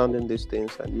 understanding these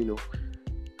things, and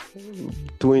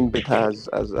doing better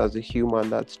as a human.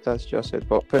 That's just it.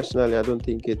 But personally, I don't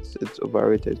think it's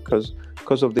overrated because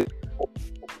of the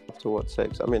towards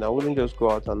sex. I mean, I wouldn't just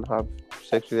go out and have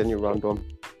sex with any random.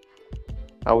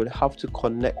 I would have to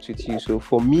connect with you. So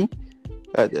for me,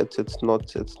 it's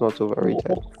not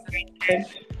overrated.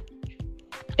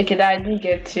 Okay, that I do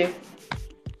get you.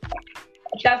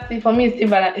 Just for me,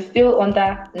 it's still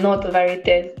under not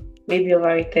overrated, maybe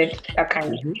overrated, that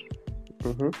kind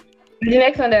of. The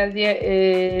next one that's here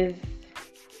is,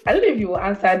 I don't know if you will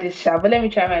answer this, Sha, but let me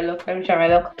try my luck. Let me try my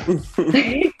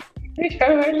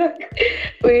luck.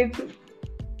 Wait.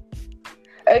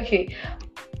 Okay.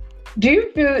 Do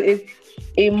you feel it's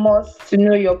a must to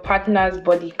know your partner's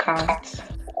body count?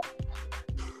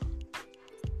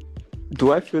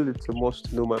 Do I feel it's a must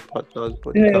to know my partner's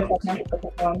body count?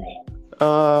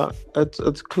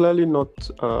 It's clearly not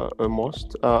a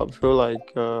must. I feel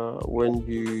like when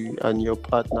you and your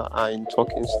partner are in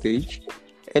talking stage,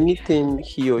 anything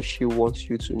he or she wants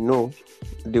you to know,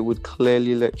 they would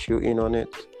clearly let you in on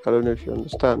it. I don't know if you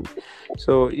understand.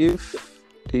 So if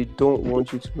they don't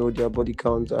want you to know their body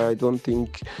count, I don't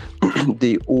think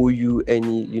they owe you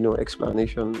any,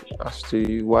 explanation as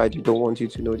to why they don't want you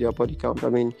to know their body count. I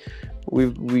mean,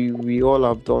 we all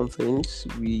have done things.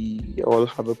 We all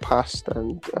have a past,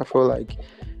 and I feel like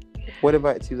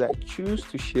whatever it is I choose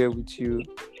to share with you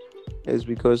is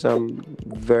because I'm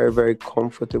very, very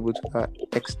comfortable to that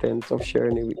extent of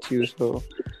sharing it with you. So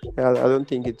I don't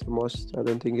think it's a must.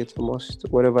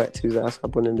 Whatever it is that has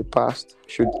happened in the past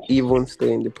should even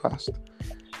stay in the past.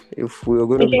 If we are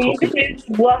going to be talking,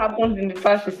 what happens in the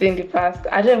past should stay in the past.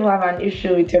 I don't have an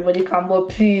issue with your body count, but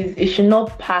please, it should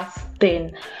not pass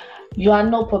 10. You are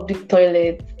not public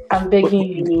toilet. I'm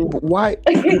begging you. But why?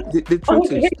 The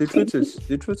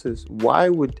truth is, why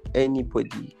would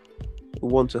anybody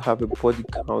want to have a body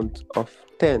count of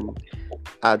 10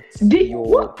 at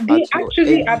your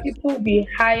actually are people with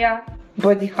higher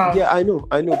body count? Yeah, I know,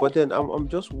 but then I'm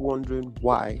just wondering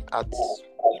why at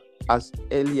as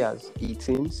early as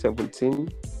 18, 17,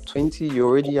 20, you're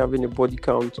already having a body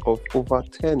count of over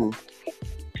 10.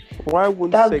 Why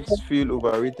would sex feel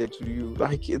overrated to you?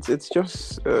 Like it's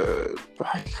just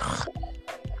like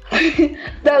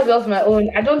that's just my own.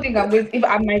 I don't think I'm going to, if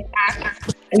I might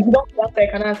ask, if you don't answer, I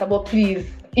can answer, but please,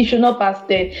 it should not pass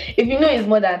 10. If you know it's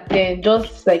more than 10,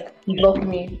 just like block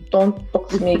me. Don't talk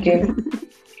to me again.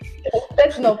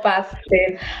 Let's not pass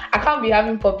 10. I can't be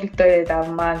having public toilet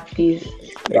and man, please.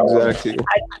 Exactly.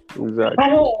 I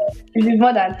don't want. If it's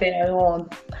more than 10, I don't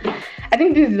want. I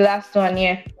think this is the last one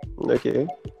here. Okay.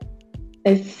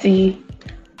 Let's see.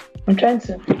 I'm trying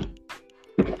to.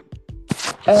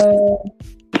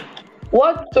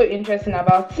 What's so interesting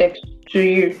about sex to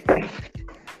you?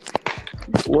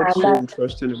 What's so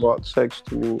interesting about sex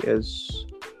to me is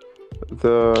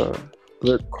the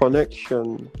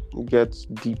connection gets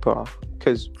deeper.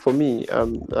 Because for me,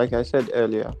 like I said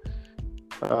earlier,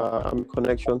 I'm a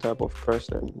connection type of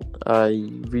person. I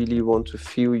really want to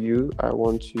feel you. I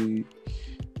want to,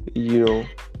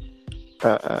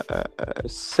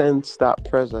 sense that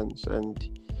presence. And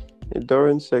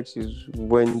during sex is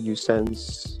when you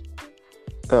sense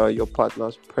your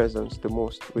partner's presence the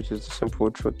most, which is the simple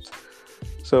truth.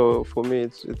 So for me,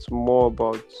 it's more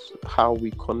about how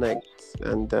we connect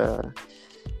and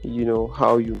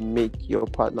how you make your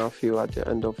partner feel at the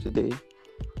end of the day.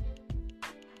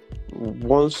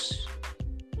 Once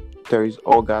there is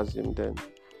orgasm, then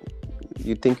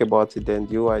you think about it, then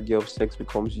the whole idea of sex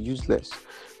becomes useless.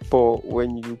 But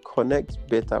when you connect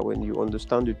better, when you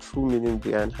understand the true meaning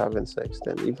behind having sex,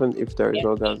 then even if there is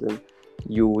orgasm,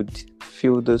 you would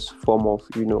feel this form of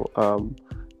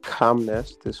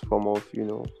calmness, this form of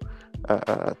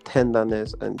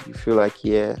tenderness, and you feel like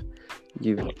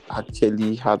you've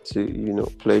actually had to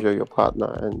pleasure your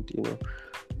partner and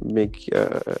make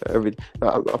everything.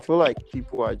 I feel like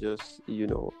people are just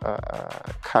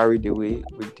carried away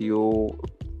with the whole,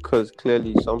 because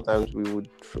clearly sometimes we would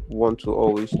want to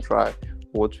always try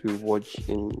what we watch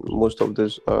in most of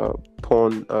those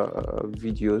porn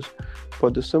videos,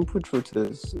 but the simple truth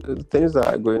is the things that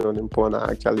are going on in porn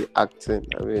are actually acting.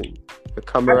 I mean, the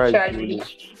camera is rolling.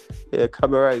 Yeah,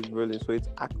 camera is rolling, so it's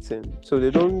acting. So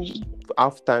they don't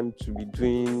have time to be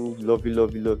doing lovey.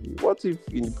 What if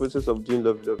in the process of doing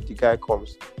lovey, the guy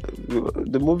comes?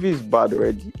 The movie is bad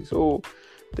already. So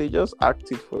they just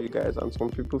act it for you guys, and some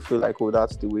people feel like, oh,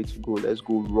 that's the way to go. Let's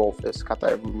go rough. Let's scatter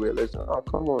everywhere.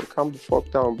 Come on, calm the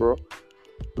fuck down, bro.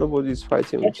 Nobody's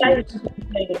fighting with you.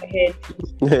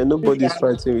 Yeah, nobody's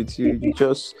fighting with you. You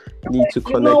just need to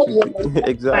connect with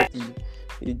exactly.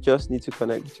 You just need to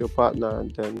connect with your partner,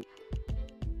 and then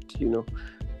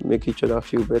make each other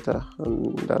feel better,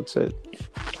 and that's it.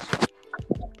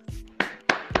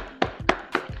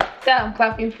 Yeah, I'm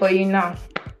clapping for you now.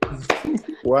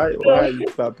 Why are you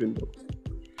clapping though?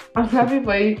 I'm clapping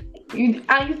for you.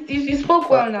 You spoke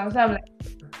well now, so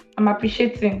I'm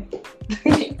appreciating.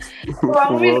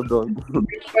 Well done.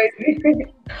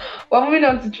 We're moving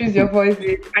on to choose your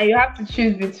poison, and you have to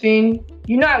choose between.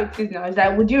 You know how it is now. It's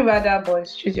like, would you rather,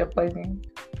 boys, choose your poison?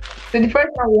 So the first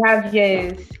one we have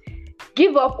here is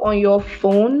give up on your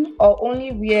phone or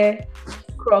only wear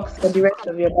Crocs for the rest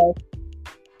of your life.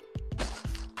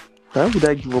 Why would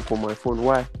I give up on my phone?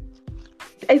 Why?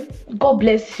 God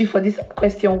bless you for this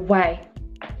question. Why?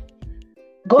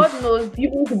 God knows you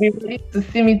need to be ready to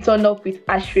see me turn up with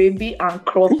Ashwebi and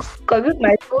Crocs, because if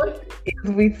my phone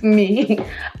is with me,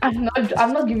 I'm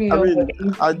not giving you. I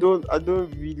mean, I don't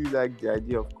really like the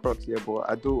idea of Crocs here, but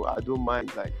I don't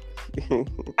mind, like.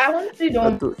 I honestly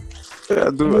don't.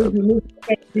 I don't.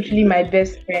 Literally my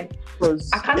best friend.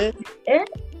 I can't.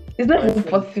 It's not even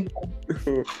possible.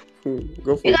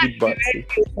 Go for big bats.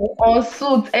 Or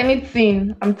suit,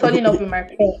 anything. I'm turning up in my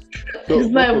phone. It's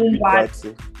not even bad.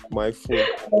 My phone.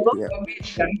 Yeah.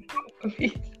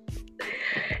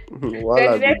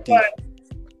 The next one,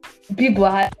 big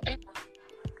one.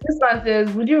 This one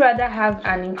says, would you rather have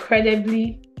an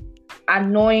incredibly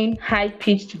annoying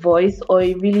high-pitched voice or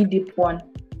a really deep one?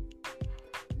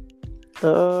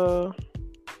 I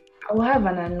will have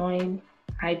an annoying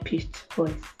high-pitched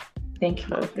voice. Thank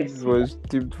you.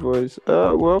 Deep voice.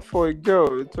 Well, for a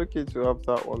girl, it's okay to have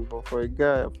that one, but for a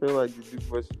guy, I feel like the deep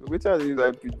voice. Which one do you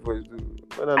like deep voice do?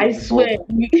 I swear.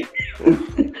 You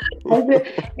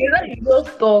don't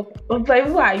talk. I'm like,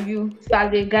 who are you? So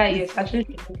as a guy, yes,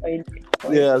 actually.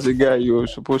 Yeah, as a guy, you're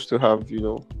supposed to have,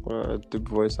 deep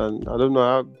voice, and I don't know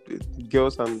how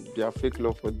girls and their fake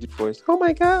love for deep voice. Oh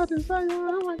my God, is that you?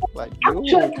 Oh my God. Like, calm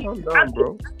down,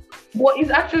 bro. But it's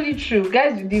actually true.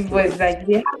 Guys with deep voice, like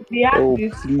they have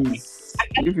this. Please.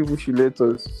 You people should let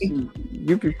us.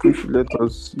 You people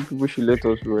should let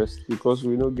us rest, because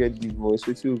we don't get deep voice.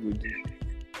 What will we do?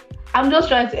 I'm just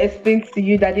trying to explain to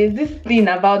you that there's this thing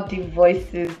about deep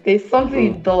voices. There's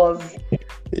something it does.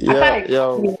 Yeah,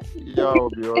 we'll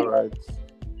be alright.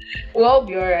 We'll all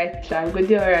be alright, Chan. We'll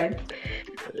be alright.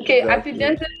 Okay,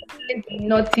 accidentally send a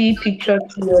naughty picture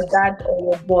to your dad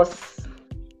or your boss.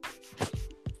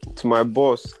 To my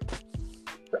boss.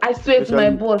 I swear to my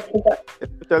boss.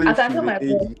 I can tell my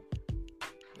boss.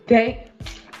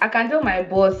 I can tell my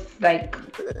boss, like,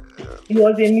 it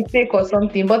was a mistake or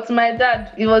something. But to my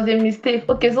dad, it was a mistake.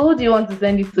 Okay, so who do you want to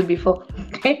send it to before?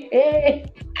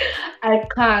 I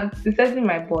can't. It's sending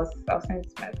my boss. I'll send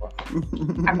it to my boss.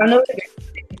 I cannot.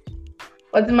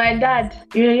 But to my dad,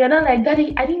 you're not like,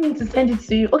 Daddy, I didn't mean to send it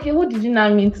to you. Okay, who did you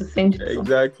now mean to send it to?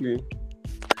 Exactly.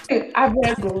 I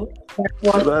better go.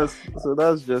 So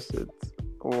that's just it.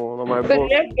 Oh, my boss.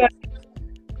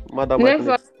 Madam, I can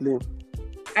explain.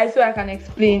 I swear I can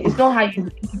explain. It's not how you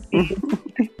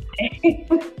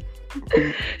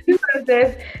This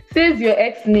one says your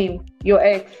ex name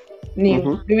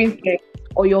during sex,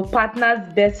 or your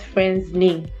partner's best friend's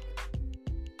name.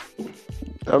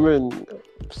 I mean,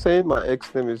 saying my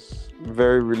ex name is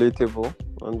very relatable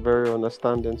and very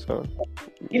understanding. So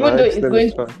even though it's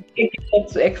going to take a lot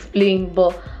to explain,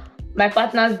 but my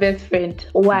partner's best friend.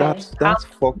 Why? That's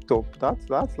fucked up. That's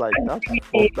fucked.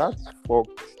 That's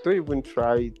fucked. Don't even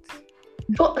try it.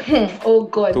 Oh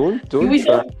God! Don't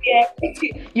try.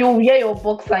 You will wear your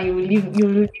box and you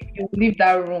will leave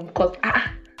that room. Because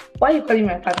why are you calling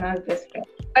my partner's best friend?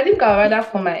 I think I'd rather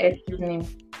call my ex's name,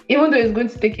 even though it's going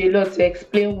to take a lot to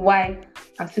explain why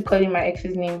I'm still calling my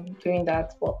ex's name during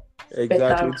that. But Exactly.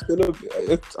 better. It's gonna be.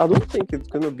 I don't think it's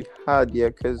gonna be hard, yeah,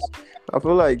 because I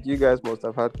feel like you guys must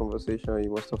have had conversation.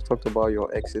 You must have talked about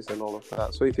your exes and all of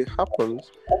that. So if it happens,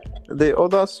 the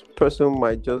other person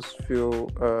might just feel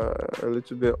a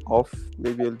little bit off,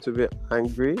 maybe a little bit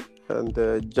angry and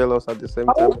jealous at the same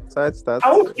I time. won't, Besides that,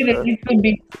 I won't feel a little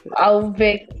bit.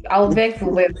 I'll vex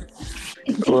well.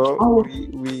 well, I'll,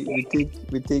 we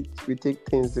take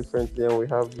things differently, and we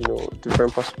have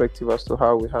different perspective as to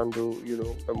how we handle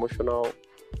emotional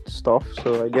stuff.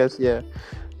 So I guess yeah,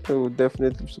 so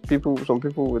definitely some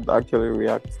people would actually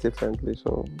react differently.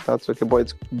 So that's okay, but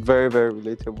it's very very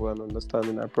relatable and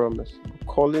understanding. I promise.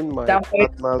 Calling my that way,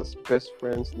 partner's best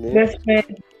friend's name. best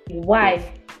friend.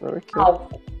 Why? Okay, How?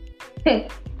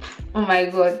 Oh my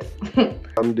god.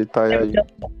 I'm the tire you.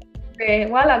 Okay,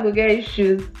 while I go get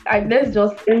issues, let's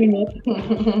just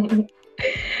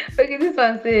Okay, this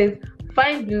one says,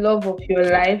 find the love of your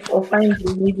life or find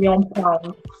the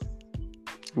 £1,000,000.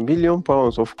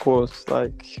 £1,000,000, of course.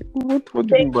 Like, what do you mean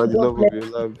Take by the God love of bless.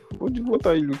 your life? What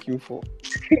are you looking for?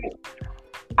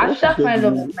 I Once you shall get the find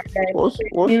love of mil- my life.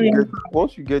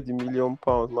 once you get the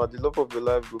 £1,000,000, now the love of your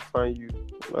life will find you.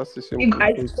 That's the simple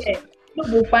I truth. swear,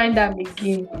 you will find them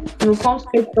again. You will come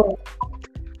straight up.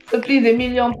 So please,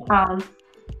 £1,000,000.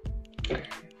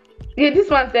 Yeah, this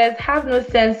one says, have no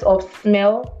sense of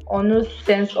smell or no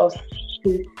sense of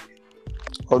taste.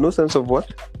 Or no sense of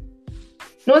what?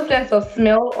 No sense of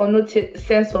smell or no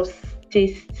sense of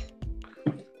taste.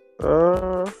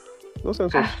 No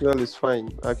sense of smell is fine,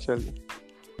 actually.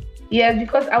 Yeah,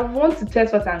 because I want to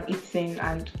test what I'm eating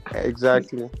and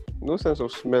Exactly. No sense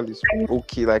of smell is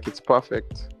okay, like it's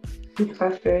perfect. it's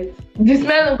perfect. The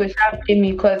smell no go sharp in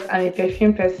me because I'm a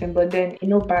perfume person, but then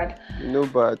bad.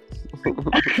 But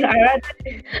I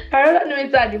rather know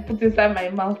it I put inside my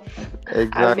mouth.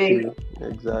 exactly.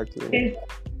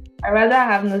 I rather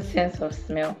have no sense of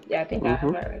smell. Yeah, I think I have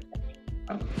Mm-hmm.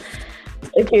 my right.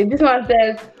 Okay, this one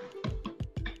says,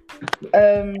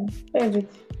 where is it?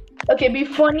 Okay, be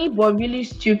funny but really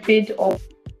stupid or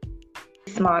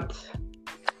smart.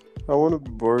 I want to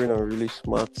be boring and really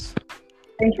smart.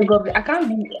 Thank you, God. I can't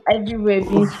be everywhere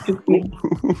being stupid.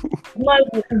 No,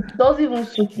 it doesn't even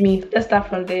suit me. Let's start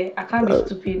from there. I can't be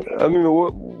stupid. I mean,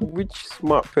 which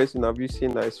smart person have you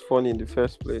seen that is funny in the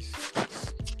first place?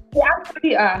 They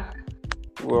actually are.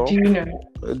 Well, Do you know?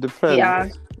 it depends. They are.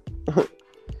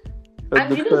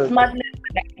 And you know, smartness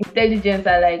and intelligence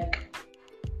are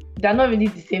they're not really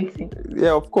the same thing.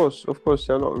 Yeah, of course,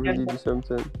 they're not really the same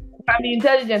thing. You can be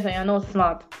intelligent and you're not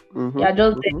smart. Mm-hmm. You're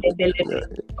just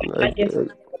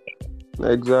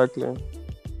Exactly.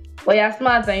 But you're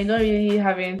smart and you don't really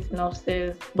have anything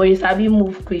upstairs. But you sabi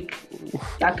move quick.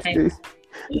 That kind.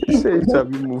 You say you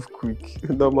sabi move quick.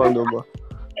 Normal.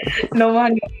 No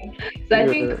one. So I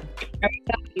Yeah. think I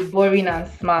can be boring and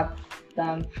smart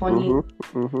than funny.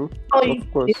 Mm-hmm. Oh,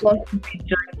 Of course. want to be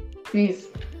joined, please.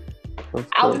 Of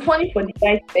I'll be course. funny for the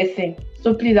right person.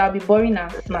 So please, I'll be boring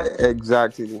and smart.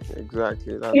 Exactly.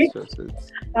 That's just it.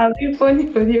 I'll be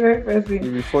funny for the right person.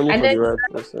 You'll be funny And for then, the right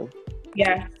person.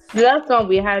 yeah, the last one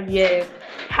we have here is,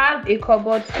 have a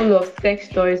cupboard full of sex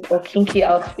toys or kinky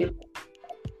outfits.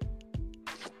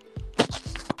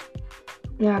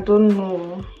 Yeah, I don't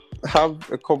know. Have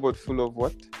a cupboard full of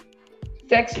what?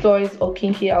 Sex toys or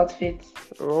kinky outfits.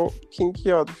 Oh,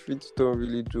 kinky outfits don't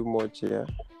really do much, yeah.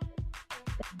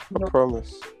 No. I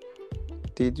promise.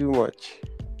 They do much.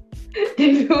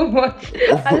 They do much.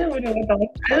 I don't even know what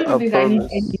I don't think I need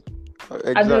any.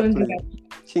 I don't even think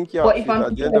Kinky But if outfits I'm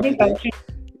at the thinking, end I of the think I'll day.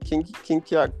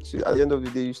 Kinky actually, at the end of the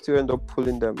day, you still end up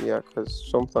pulling them, yeah, because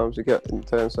sometimes you get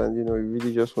intense and you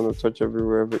really just want to touch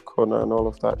everywhere, every corner, and all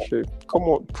of that shit. Come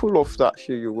on, pull off that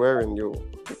shit you're wearing, yo.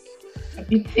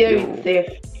 it's here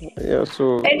itself. Yeah,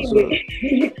 so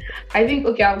Anyway, I think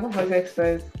I'll go for sex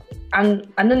toys. I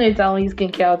don't know if I'll use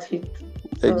kinky outfit.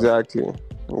 So exactly.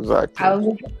 I'll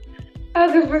go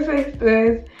for sex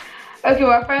toys. Okay,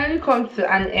 we're finally come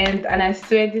to an end, and I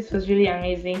swear this was really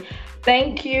amazing.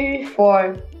 Thank you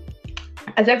for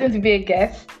accepting to be a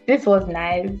guest. This was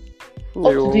nice.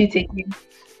 Hope to do it again.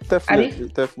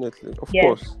 Definitely. Of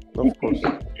course.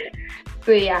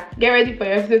 So yeah, get ready for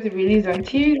your episode to release on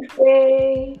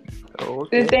Tuesday.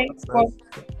 Okay. So thanks for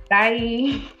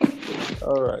bye.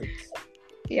 All right.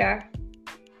 Yeah.